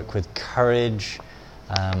his work with courage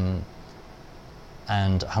and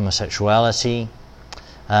homosexuality.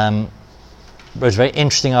 Wrote a very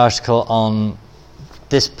interesting article on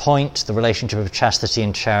this point, the relationship of chastity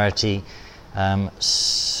and charity. Michael,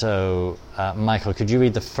 could you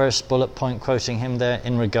read the first bullet point quoting him there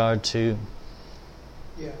in regard to?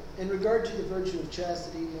 Yeah. In regard to the virtue of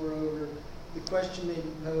chastity, moreover, the question may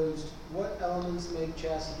be posed, what elements make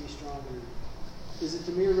chastity stronger? Is it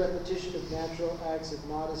the mere repetition of natural acts of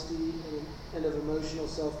modesty and of emotional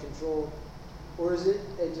self-control? Or is it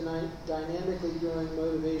a dynamically growing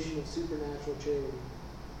motivation of supernatural charity?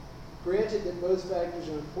 Granted that both factors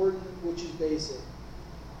are important, which is basic.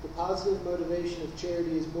 The positive motivation of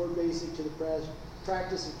charity is more basic to the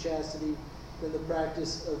practice of chastity than the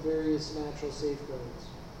practice of various natural safeguards.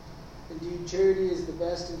 Indeed, charity is the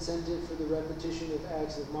best incentive for the repetition of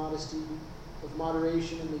acts of modesty, of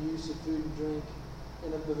moderation in the use of food and drink,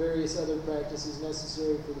 and of the various other practices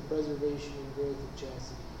necessary for the preservation and growth of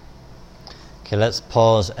chastity. Okay, let's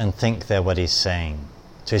pause and think there what he's saying.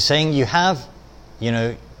 So he's saying you have,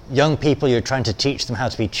 young people, you're trying to teach them how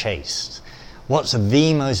to be chaste. What's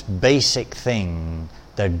the most basic thing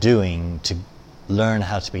they're doing to learn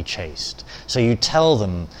how to be chaste? So you tell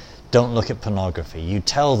them, don't look at pornography. You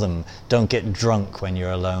tell them, don't get drunk when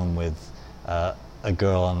you're alone with a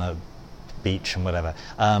girl on a beach and whatever.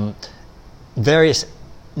 Various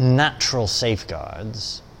natural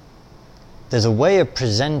safeguards. There's a way of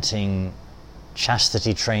presenting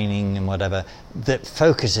chastity training and whatever that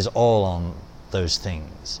focuses all on those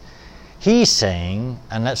things. He's saying,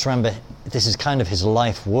 and let's remember, this is kind of his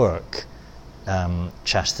life work,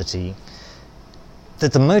 chastity,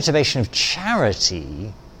 that the motivation of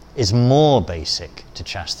charity is more basic to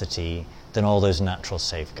chastity than all those natural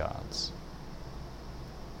safeguards.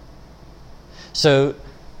 So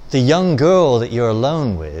the young girl that you're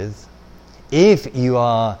alone with, if you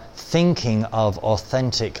are thinking of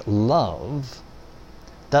authentic love,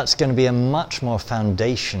 that's going to be a much more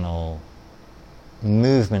foundational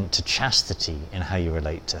movement to chastity in how you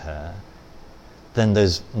relate to her than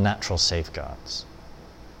those natural safeguards.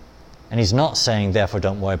 And he's not saying, therefore,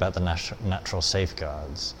 don't worry about the natural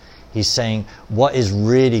safeguards. He's saying, what is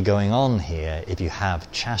really going on here if you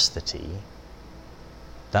have chastity,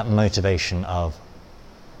 that motivation of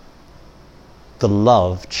the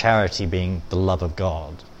love, charity being the love of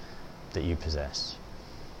God that you possess.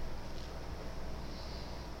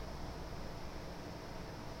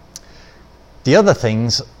 The other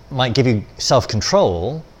things might give you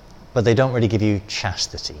self-control, but they don't really give you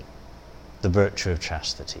chastity, the virtue of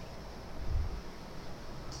chastity.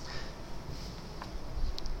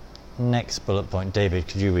 Next bullet point, David,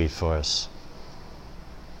 could you read for us?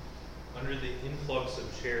 Under the influx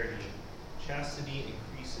of charity, chastity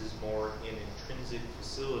increases more in intrinsic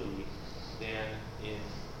facility than in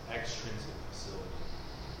extrinsic facility.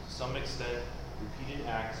 To some extent, repeated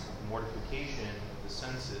acts of mortification of the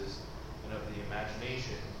senses and of the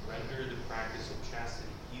imagination render the practice of chastity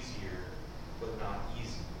easier, but not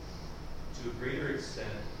easy. To a greater extent,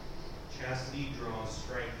 chastity draws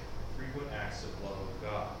strength from frequent acts of love of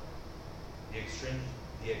God.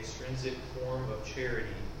 The extrinsic form of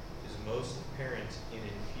charity is most apparent in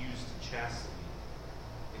infused chastity.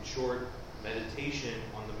 In short, meditation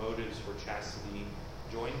on the motives for chastity,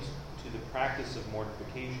 joined to the practice of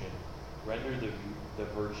mortification, render the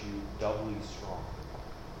virtue doubly strong.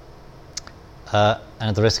 And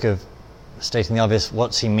at the risk of stating the obvious,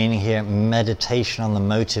 what's he meaning here? Meditation on the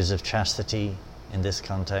motives of chastity in this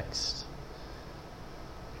context.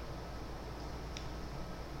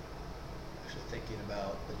 Actually thinking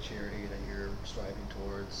about the charity that you're striving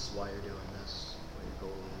towards, why you're doing this, what your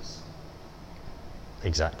goal is.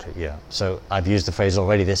 Exactly, yeah. So I've used the phrase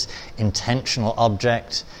already, this intentional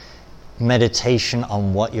object, meditation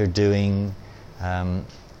on what you're doing,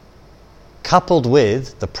 coupled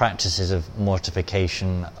with the practices of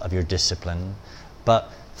mortification of your discipline,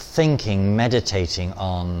 but thinking, meditating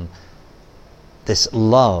on this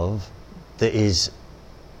love that is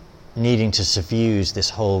needing to suffuse this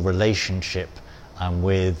whole relationship I'm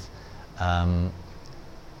with.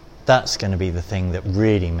 That's going to be the thing that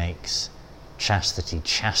really makes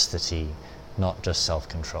chastity, not just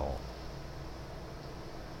self-control.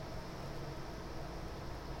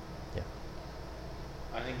 Yeah.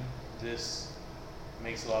 I think this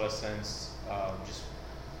makes a lot of sense.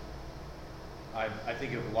 I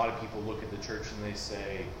think of a lot of people look at the church and they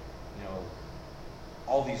say,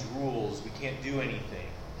 all these rules, we can't do anything.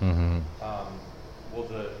 Mm-hmm. Well,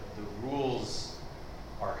 the rules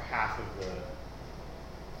are half of the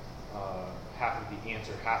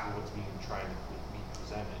answer, half of what's trying to be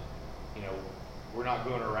presented. We're not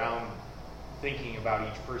going around thinking about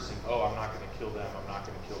each person. Oh, I'm not going to kill them. I'm not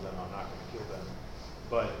going to kill them. I'm not going to kill them.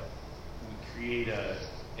 But we create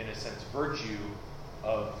in a sense, virtue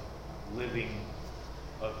of living,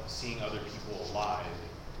 of seeing other people alive,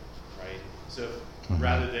 right? So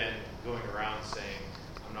rather than going around saying,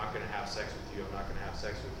 I'm not going to have sex with you, I'm not going to have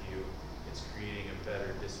sex with you, it's creating a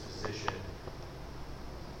better disposition,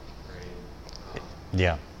 right?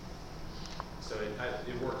 Yeah. So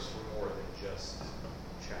it works for more than just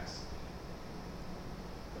chastity.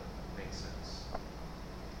 That makes sense.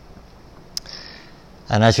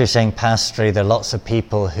 And as you're saying, pastorally, there are lots of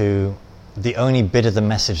people who the only bit of the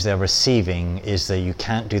message they're receiving is that you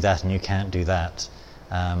can't do that and you can't do that.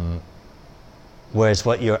 Whereas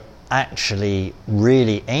what you're actually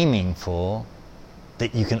really aiming for,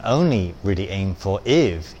 that you can only really aim for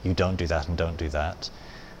if you don't do that and don't do that,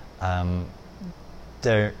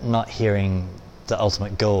 they're not hearing the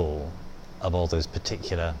ultimate goal of all those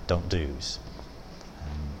particular don't do's.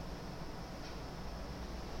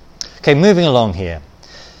 Okay, moving along here.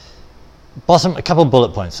 Bottom, a couple of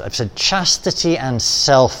bullet points. I've said chastity and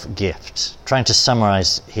self-gift. Trying to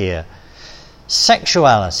summarize here.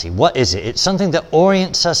 Sexuality, what is it? It's something that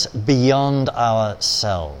orients us beyond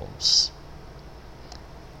ourselves.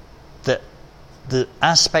 The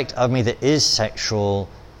aspect of me that is sexual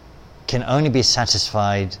can only be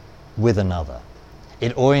satisfied with another.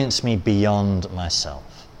 It orients me beyond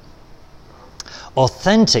myself.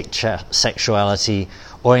 Authentic sexuality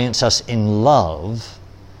orients us in love,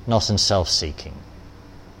 not in self-seeking.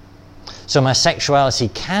 So my sexuality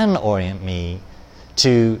can orient me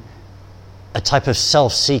to a type of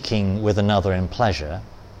self-seeking with another in pleasure,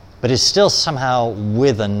 but it's still somehow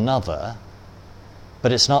with another,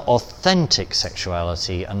 but it's not authentic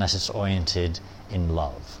sexuality unless it's oriented in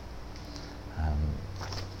love.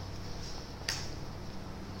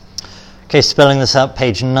 Okay, spelling this out,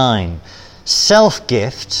 page 9.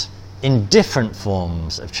 Self-gift in different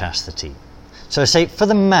forms of chastity. So I say, for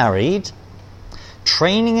the married,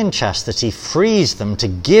 training in chastity frees them to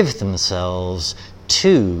give themselves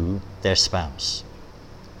to their spouse.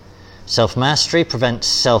 Self-mastery prevents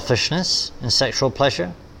selfishness in sexual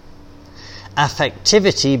pleasure.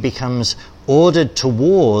 Affectivity becomes ordered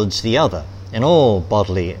towards the other in all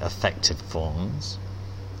bodily affective forms.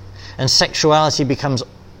 And sexuality becomes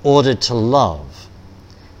ordered to love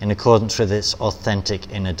in accordance with its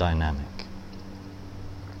authentic inner dynamic.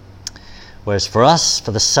 Whereas for us, for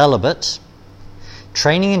the celibate,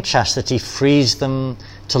 training in chastity frees them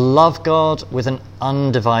to love God with an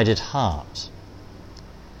undivided heart.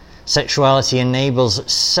 Sexuality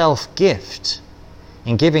enables self-gift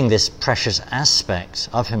in giving this precious aspect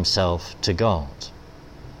of himself to God.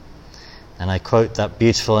 And I quote that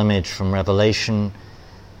beautiful image from Revelation,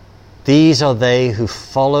 "These are they who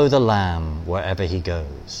follow the Lamb wherever he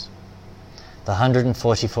goes." The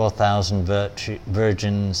 144,000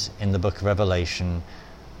 virgins in the book of Revelation,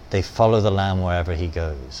 they follow the Lamb wherever he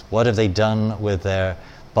goes. What have they done with their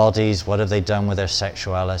bodies? What have they done with their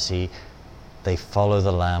sexuality? They follow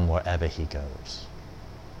the Lamb wherever he goes.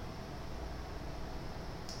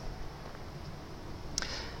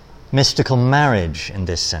 Mystical marriage in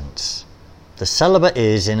this sense. The celibate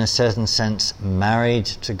is, in a certain sense, married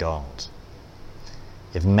to God.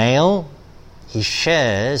 If male, he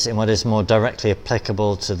shares in what is more directly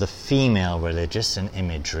applicable to the female religious and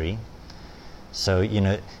imagery. So,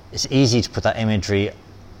 it's easy to put that imagery,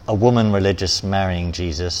 a woman religious marrying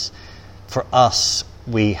Jesus. for us,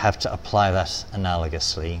 we have to apply that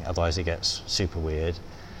analogously, otherwise it gets super weird.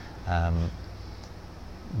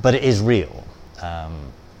 But it is real. I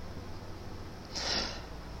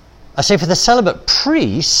say for the celibate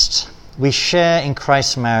priest, we share in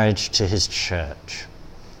Christ's marriage to his church.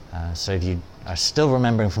 So if you are still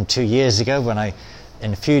remembering from 2 years ago when I,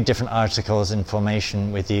 in a few different articles in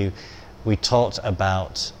formation with you, we talked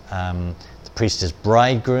about the priest as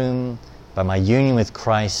bridegroom. By my union with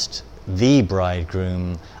Christ, the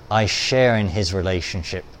bridegroom, I share in his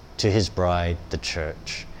relationship to his bride, the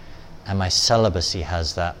church. And my celibacy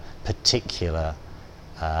has that particular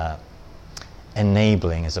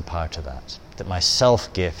enabling as a part of that. That my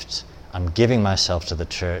self-gift, I'm giving myself to the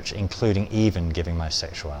church, including even giving my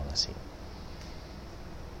sexuality.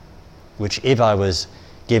 Which if I was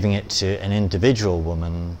giving it to an individual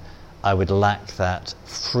woman, I would lack that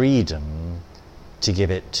freedom to give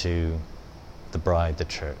it to the bride, the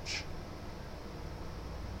church.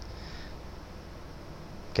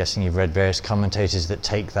 Guessing you've read various commentators that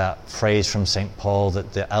take that phrase from St. Paul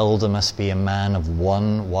that the elder must be a man of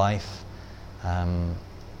one wife.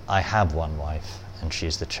 I have one wife, and she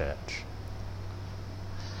is the church.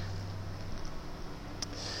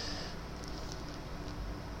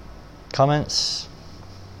 Comments?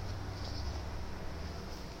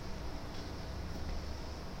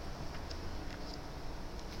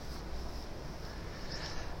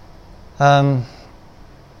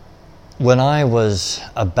 When I was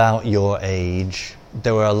about your age,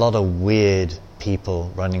 there were a lot of weird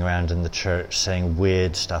people running around in the church saying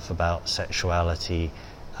weird stuff about sexuality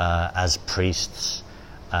as priests.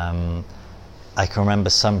 I can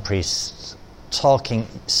remember some priests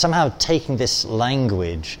somehow taking this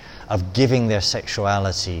language of giving their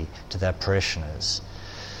sexuality to their parishioners.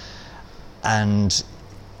 And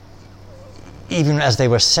even as they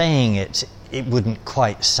were saying it, it wouldn't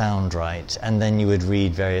quite sound right. And then you would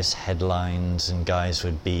read various headlines and guys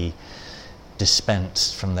would be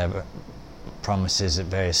dispensed from their promises at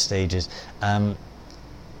various stages.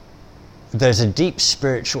 There's a deep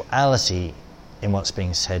spirituality in what's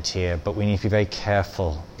being said here, but we need to be very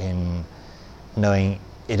careful in knowing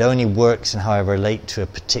it only works in how I relate to a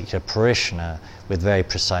particular parishioner with very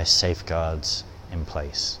precise safeguards in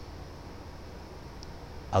place.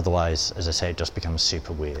 Otherwise, as I say, it just becomes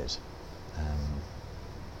super weird.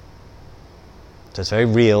 So it's very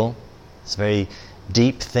real, it's a very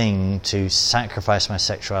deep thing to sacrifice my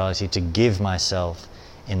sexuality, to give myself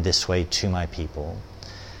in this way to my people.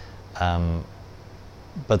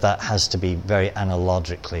 But that has to be very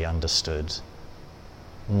analogically understood,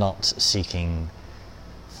 not seeking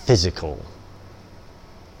physical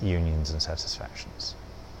unions and satisfactions.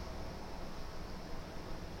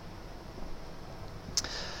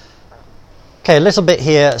 Okay, a little bit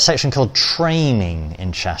here, a section called Training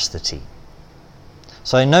in Chastity.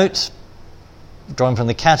 So I note, drawing from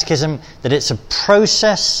the Catechism, that it's a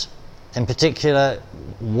process, in particular,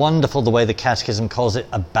 wonderful the way the Catechism calls it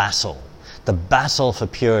a battle. The battle for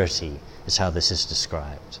purity is how this is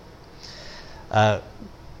described.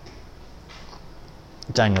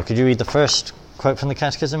 Daniel, could you read the first quote from the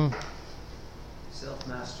Catechism?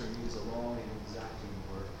 Self-mastery is a long and exacting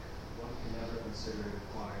work. One can never consider it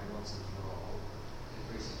acquired once and for all.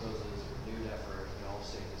 It presupposes renewed effort in all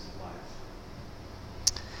stages of life.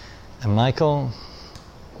 And Michael?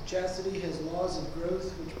 Chastity has laws of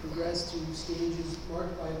growth which progress through stages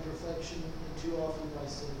marked by imperfection and too often by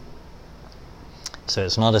sin. So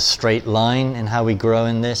it's not a straight line in how we grow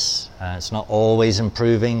in this. It's not always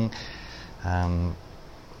improving.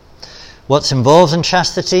 What's involved in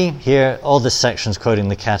chastity? Here, all this section's quoting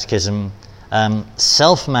the Catechism.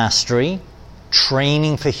 Self-mastery,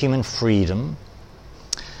 training for human freedom.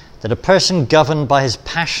 That a person governed by his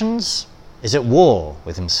passions is at war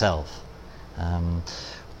with himself.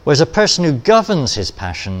 Whereas a person who governs his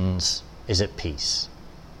passions is at peace.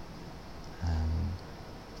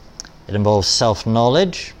 It involves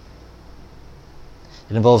self-knowledge.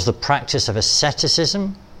 It involves the practice of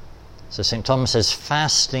asceticism. So St. Thomas says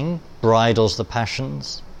fasting bridles the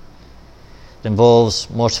passions. It involves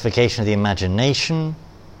mortification of the imagination,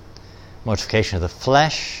 mortification of the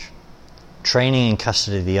flesh, training in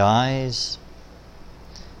custody of the eyes.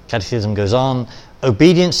 Catechism goes on,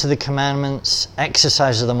 obedience to the commandments,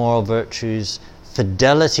 exercise of the moral virtues,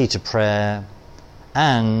 fidelity to prayer,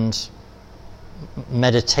 and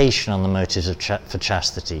meditation on the motives of for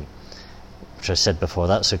chastity, which I said before.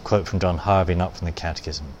 That's a quote from John Harvey, not from the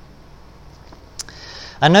Catechism.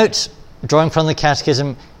 A note, drawing from the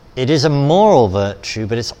Catechism, it is a moral virtue,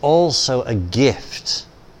 but it's also a gift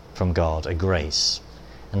from God, a grace.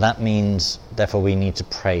 And that means, therefore, we need to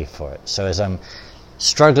pray for it. So as I'm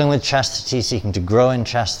struggling with chastity, seeking to grow in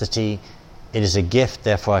chastity. It is a gift,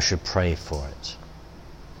 therefore I should pray for it.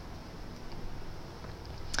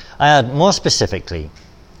 I add more specifically,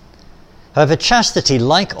 however, chastity,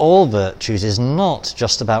 like all virtues, is not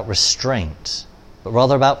just about restraint, but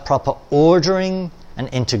rather about proper ordering and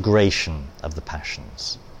integration of the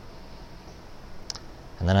passions.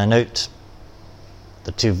 And then I note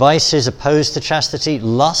the two vices opposed to chastity: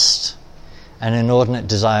 lust, an inordinate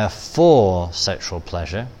desire for sexual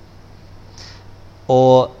pleasure,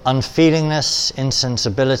 or unfeelingness,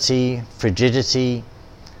 insensibility, frigidity,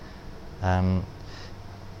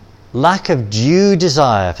 lack of due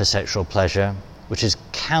desire for sexual pleasure, which is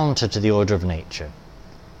counter to the order of nature.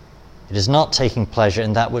 It is not taking pleasure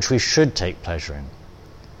in that which we should take pleasure in.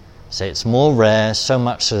 Say it's more rare, so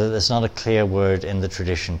much so that there's not a clear word in the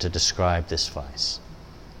tradition to describe this vice.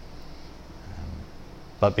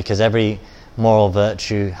 But because every moral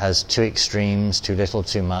virtue has two extremes, too little,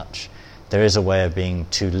 too much, there is a way of being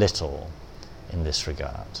too little in this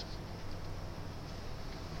regard.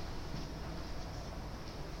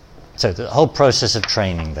 So the whole process of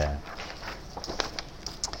training there.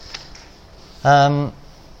 How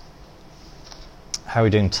are we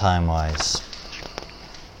doing time-wise?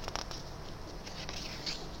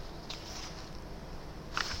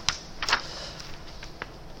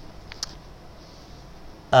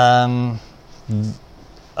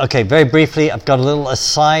 Okay, very briefly, I've got a little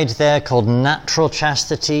aside there called natural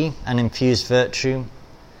chastity and infused virtue.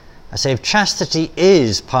 I say if chastity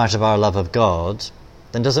is part of our love of God,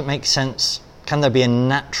 then does it make sense, can there be a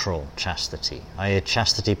natural chastity, i.e. a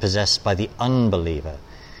chastity possessed by the unbeliever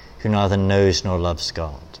who neither knows nor loves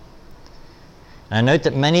God? And I note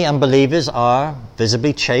that many unbelievers are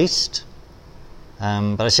visibly chaste,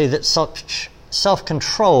 but I say that such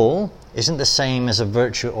self-control isn't the same as a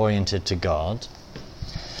virtue oriented to God.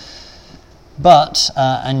 But,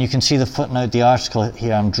 and you can see the footnote, the article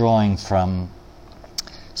here I'm drawing from,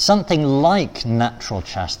 something like natural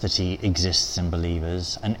chastity exists in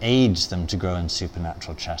believers and aids them to grow in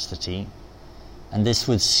supernatural chastity. And this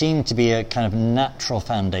would seem to be a kind of natural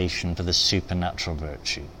foundation for the supernatural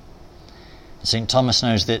virtue. St. Thomas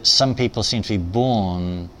knows that some people seem to be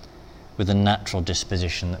born with a natural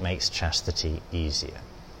disposition that makes chastity easier.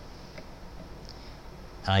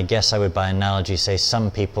 And I guess I would, by analogy, say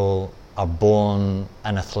some people are born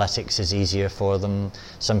and athletics is easier for them.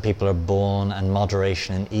 Some people are born and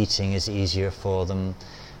moderation in eating is easier for them.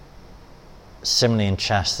 Similarly in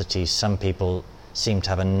chastity, some people seem to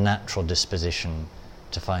have a natural disposition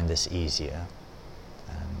to find this easier.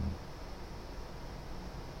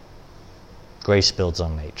 Grace builds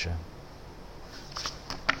on nature.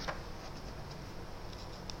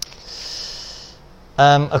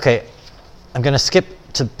 Okay, I'm going to skip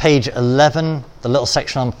to page 11, the little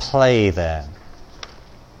section on play there.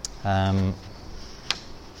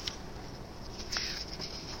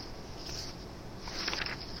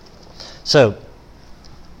 So,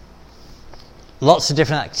 lots of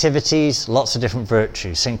different activities, lots of different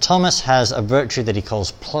virtues. St. Thomas has a virtue that he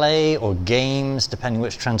calls play or games, depending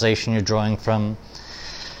which translation you're drawing from.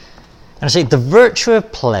 And I say the virtue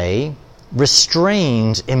of play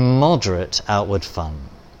restrains immoderate outward fun.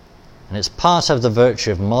 And it's part of the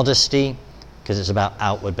virtue of modesty because it's about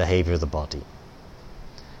outward behavior of the body.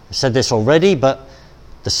 I've said this already, but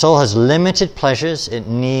the soul has limited pleasures. It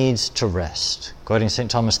needs to rest. Quoting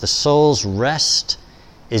St. Thomas, the soul's rest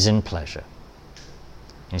is in pleasure.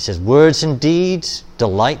 And he says, words and deeds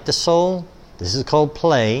delight the soul. This is called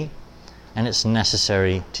play, and it's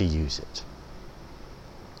necessary to use it.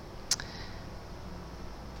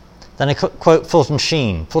 Then I quote Fulton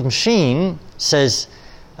Sheen. Fulton Sheen says,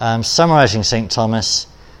 summarizing St. Thomas,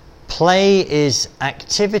 play is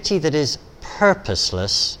activity that is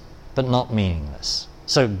purposeless but not meaningless.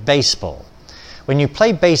 So baseball. When you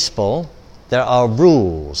play baseball, there are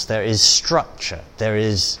rules, there is structure, there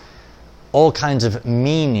is all kinds of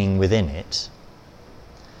meaning within it.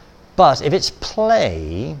 But if it's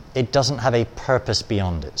play, it doesn't have a purpose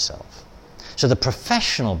beyond itself. So the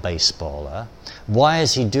professional baseballer, why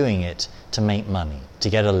is he doing it? To make money, to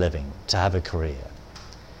get a living, to have a career.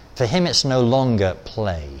 For him, it's no longer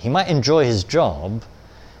play. He might enjoy his job,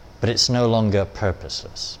 but it's no longer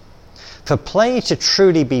purposeless. For play to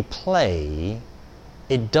truly be play,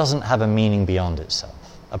 it doesn't have a meaning beyond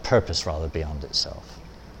itself, a purpose rather beyond itself.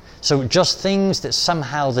 So just things that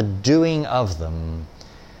somehow the doing of them,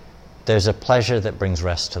 there's a pleasure that brings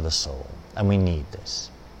rest to the soul, and we need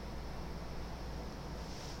this.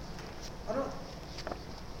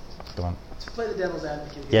 Go on. To play the devil's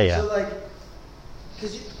advocate Yeah, here. yeah. So like,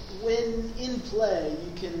 because when in play,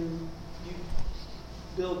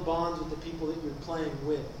 build bonds with the people that you're playing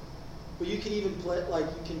with. But you can even play, like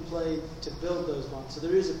you can play to build those bonds. So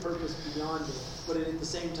there is a purpose beyond it, but at the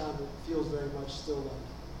same time, it feels very much still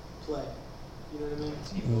like play. You know what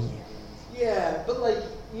I mean? Yeah, but like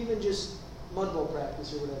even just mud bowl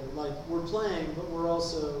practice or whatever. Like we're playing, but we're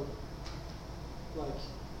also like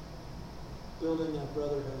building that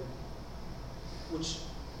brotherhood. Which,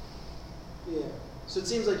 yeah. So it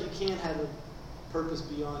seems like you can have a purpose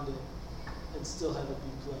beyond it and still have it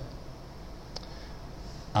be play.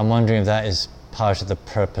 I'm wondering if that is part of the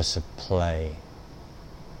purpose of play.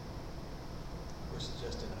 Or is it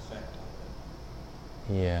just an effect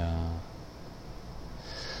of it? Yeah.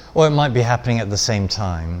 Or it might be happening at the same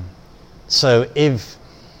time. So if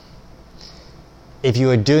you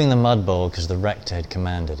were doing the mud bowl because the rector had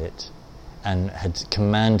commanded it, and had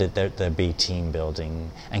commanded that there be team building,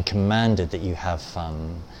 and commanded that you have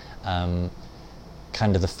fun,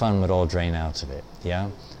 kind of the fun would all drain out of it, yeah?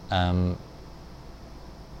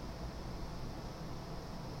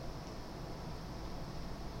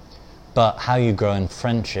 But how you grow in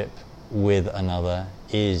friendship with another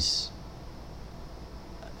is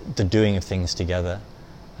the doing of things together,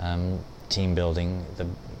 team building, the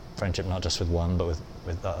friendship not just with one, but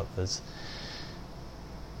with the others.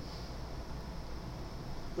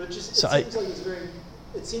 But it just So seems like it's very.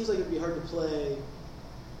 It seems like it'd be hard to play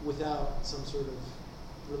without some sort of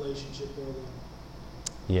relationship building.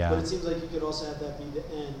 Yeah. But it seems like you could also have that be the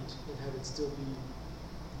end and have it still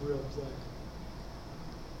be real play.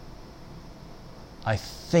 I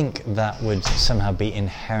think that would somehow be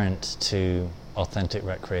inherent to authentic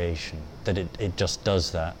recreation, that it just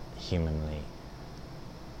does that humanly.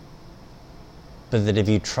 But that if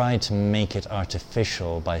you try to make it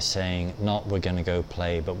artificial by saying, not we're going to go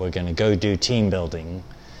play, but we're going to go do team building,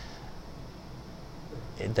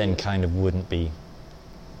 it then kind of wouldn't be.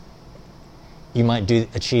 You might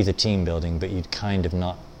achieve the team building, but you'd kind of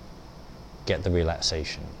not get the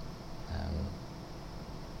relaxation.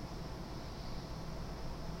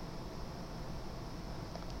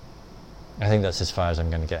 I think that's as far as I'm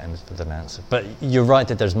going to get with an answer. But you're right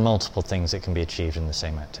that there's multiple things that can be achieved in the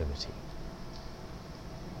same activity.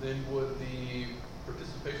 Then would the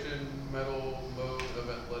participation medal mode of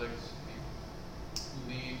athletics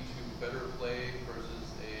lead to better play versus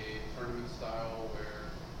a tournament style where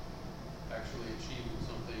actually achieving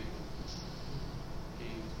something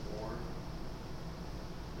gains more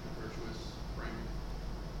in a virtuous frame?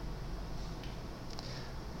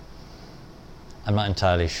 I'm not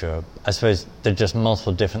entirely sure. I suppose there are just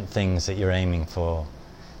multiple different things that you're aiming for.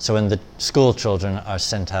 So when the school children are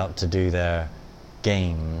sent out to do their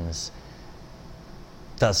games,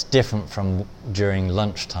 that's different from during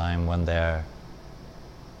lunchtime when they're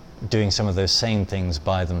doing some of those same things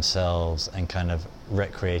by themselves and kind of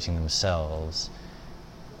recreating themselves.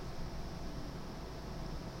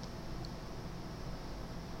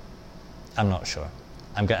 I'm not sure.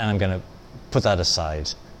 I'm going to put that aside.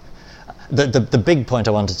 The big point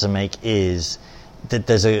I wanted to make is that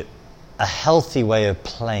there's a healthy way of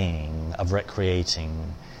playing, of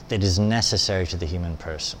recreating, that is necessary to the human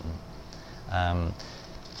person.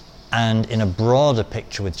 And in a broader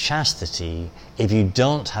picture with chastity, if you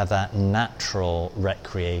don't have that natural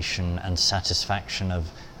recreation and satisfaction of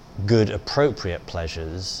good, appropriate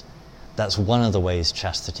pleasures, that's one of the ways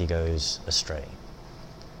chastity goes astray.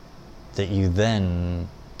 That you then,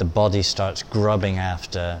 the body starts grubbing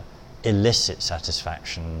after illicit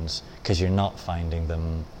satisfactions because you're not finding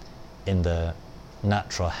them in the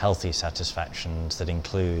natural, healthy satisfactions that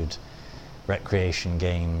include recreation,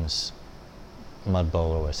 games, mud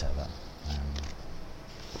bowl or whatever.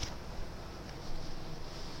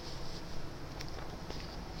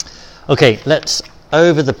 Okay, let's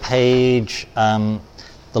over the page. The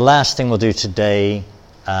last thing we'll do today,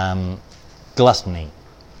 gluttony.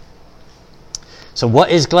 So what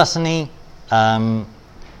is gluttony?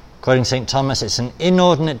 Quoting St. Thomas, it's an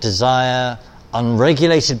inordinate desire,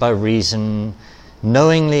 unregulated by reason,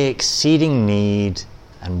 knowingly exceeding need.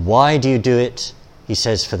 And why do you do it? He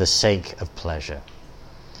says, for the sake of pleasure.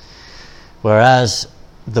 Whereas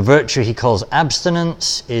the virtue he calls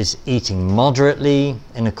abstinence is eating moderately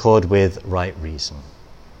in accord with right reason.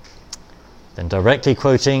 Then directly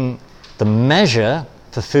quoting, the measure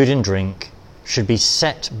for food and drink should be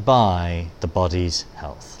set by the body's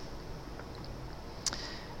health.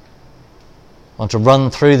 I want to run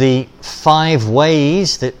through the 5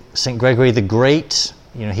 ways that St. Gregory the Great,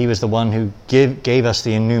 he was the one who gave us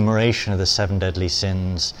the enumeration of the 7 deadly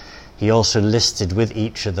sins. He also listed with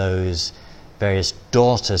each of those various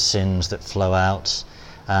daughter sins that flow out.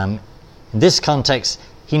 In this context,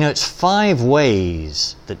 he notes 5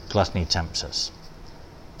 ways that gluttony tempts us.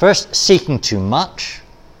 First, seeking too much,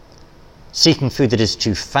 seeking food that is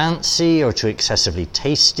too fancy or too excessively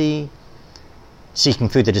tasty, seeking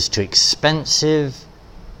food that is too expensive,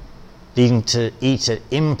 leading to eat at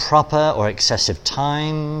improper or excessive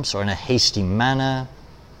times or in a hasty manner,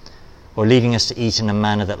 or leading us to eat in a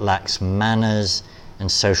manner that lacks manners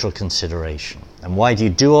and social consideration. And why do you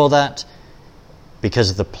do all that? Because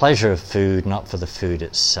of the pleasure of food, not for the food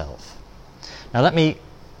itself. Now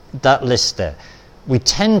that list there, we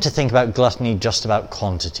tend to think about gluttony just about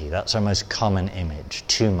quantity. That's our most common image,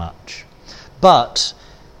 too much. But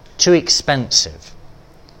too expensive.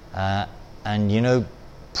 And you know,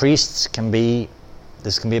 priests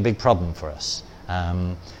this can be a big problem for us.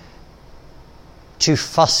 Too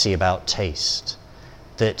fussy about taste,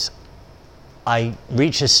 that I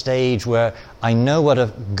reach a stage where I know what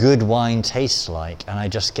a good wine tastes like and I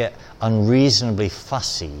just get unreasonably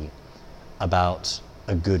fussy about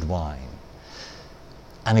a good wine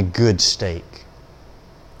and a good steak,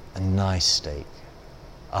 a nice steak,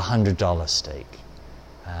 $100 steak.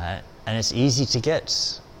 And it's easy to get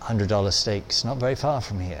 $100 steaks not very far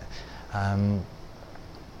from here.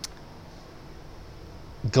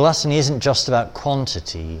 Gluttony isn't just about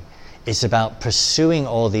quantity, it's about pursuing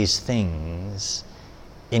all these things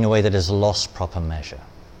in a way that has lost proper measure.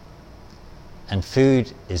 And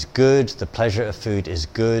food is good, the pleasure of food is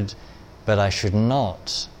good, but I should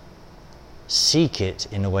not seek it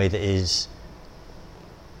in a way that is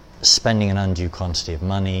spending an undue quantity of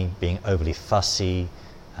money, being overly fussy,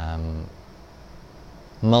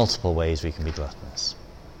 multiple ways we can be gluttonous.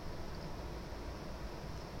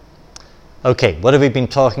 Okay, what have we been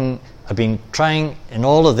talking? I've been trying in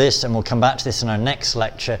all of this, and we'll come back to this in our next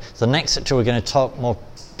lecture. The next lecture we're going to talk more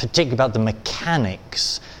particularly about the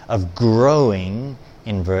mechanics of growing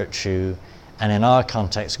in virtue, and in our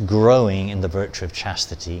context, growing in the virtue of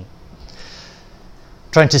chastity.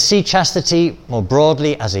 Trying to see chastity more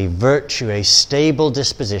broadly as a virtue, a stable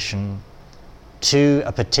disposition to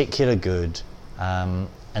a particular good, and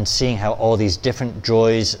seeing how all these different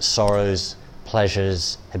joys, sorrows,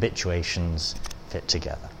 pleasures, habituations fit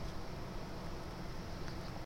together.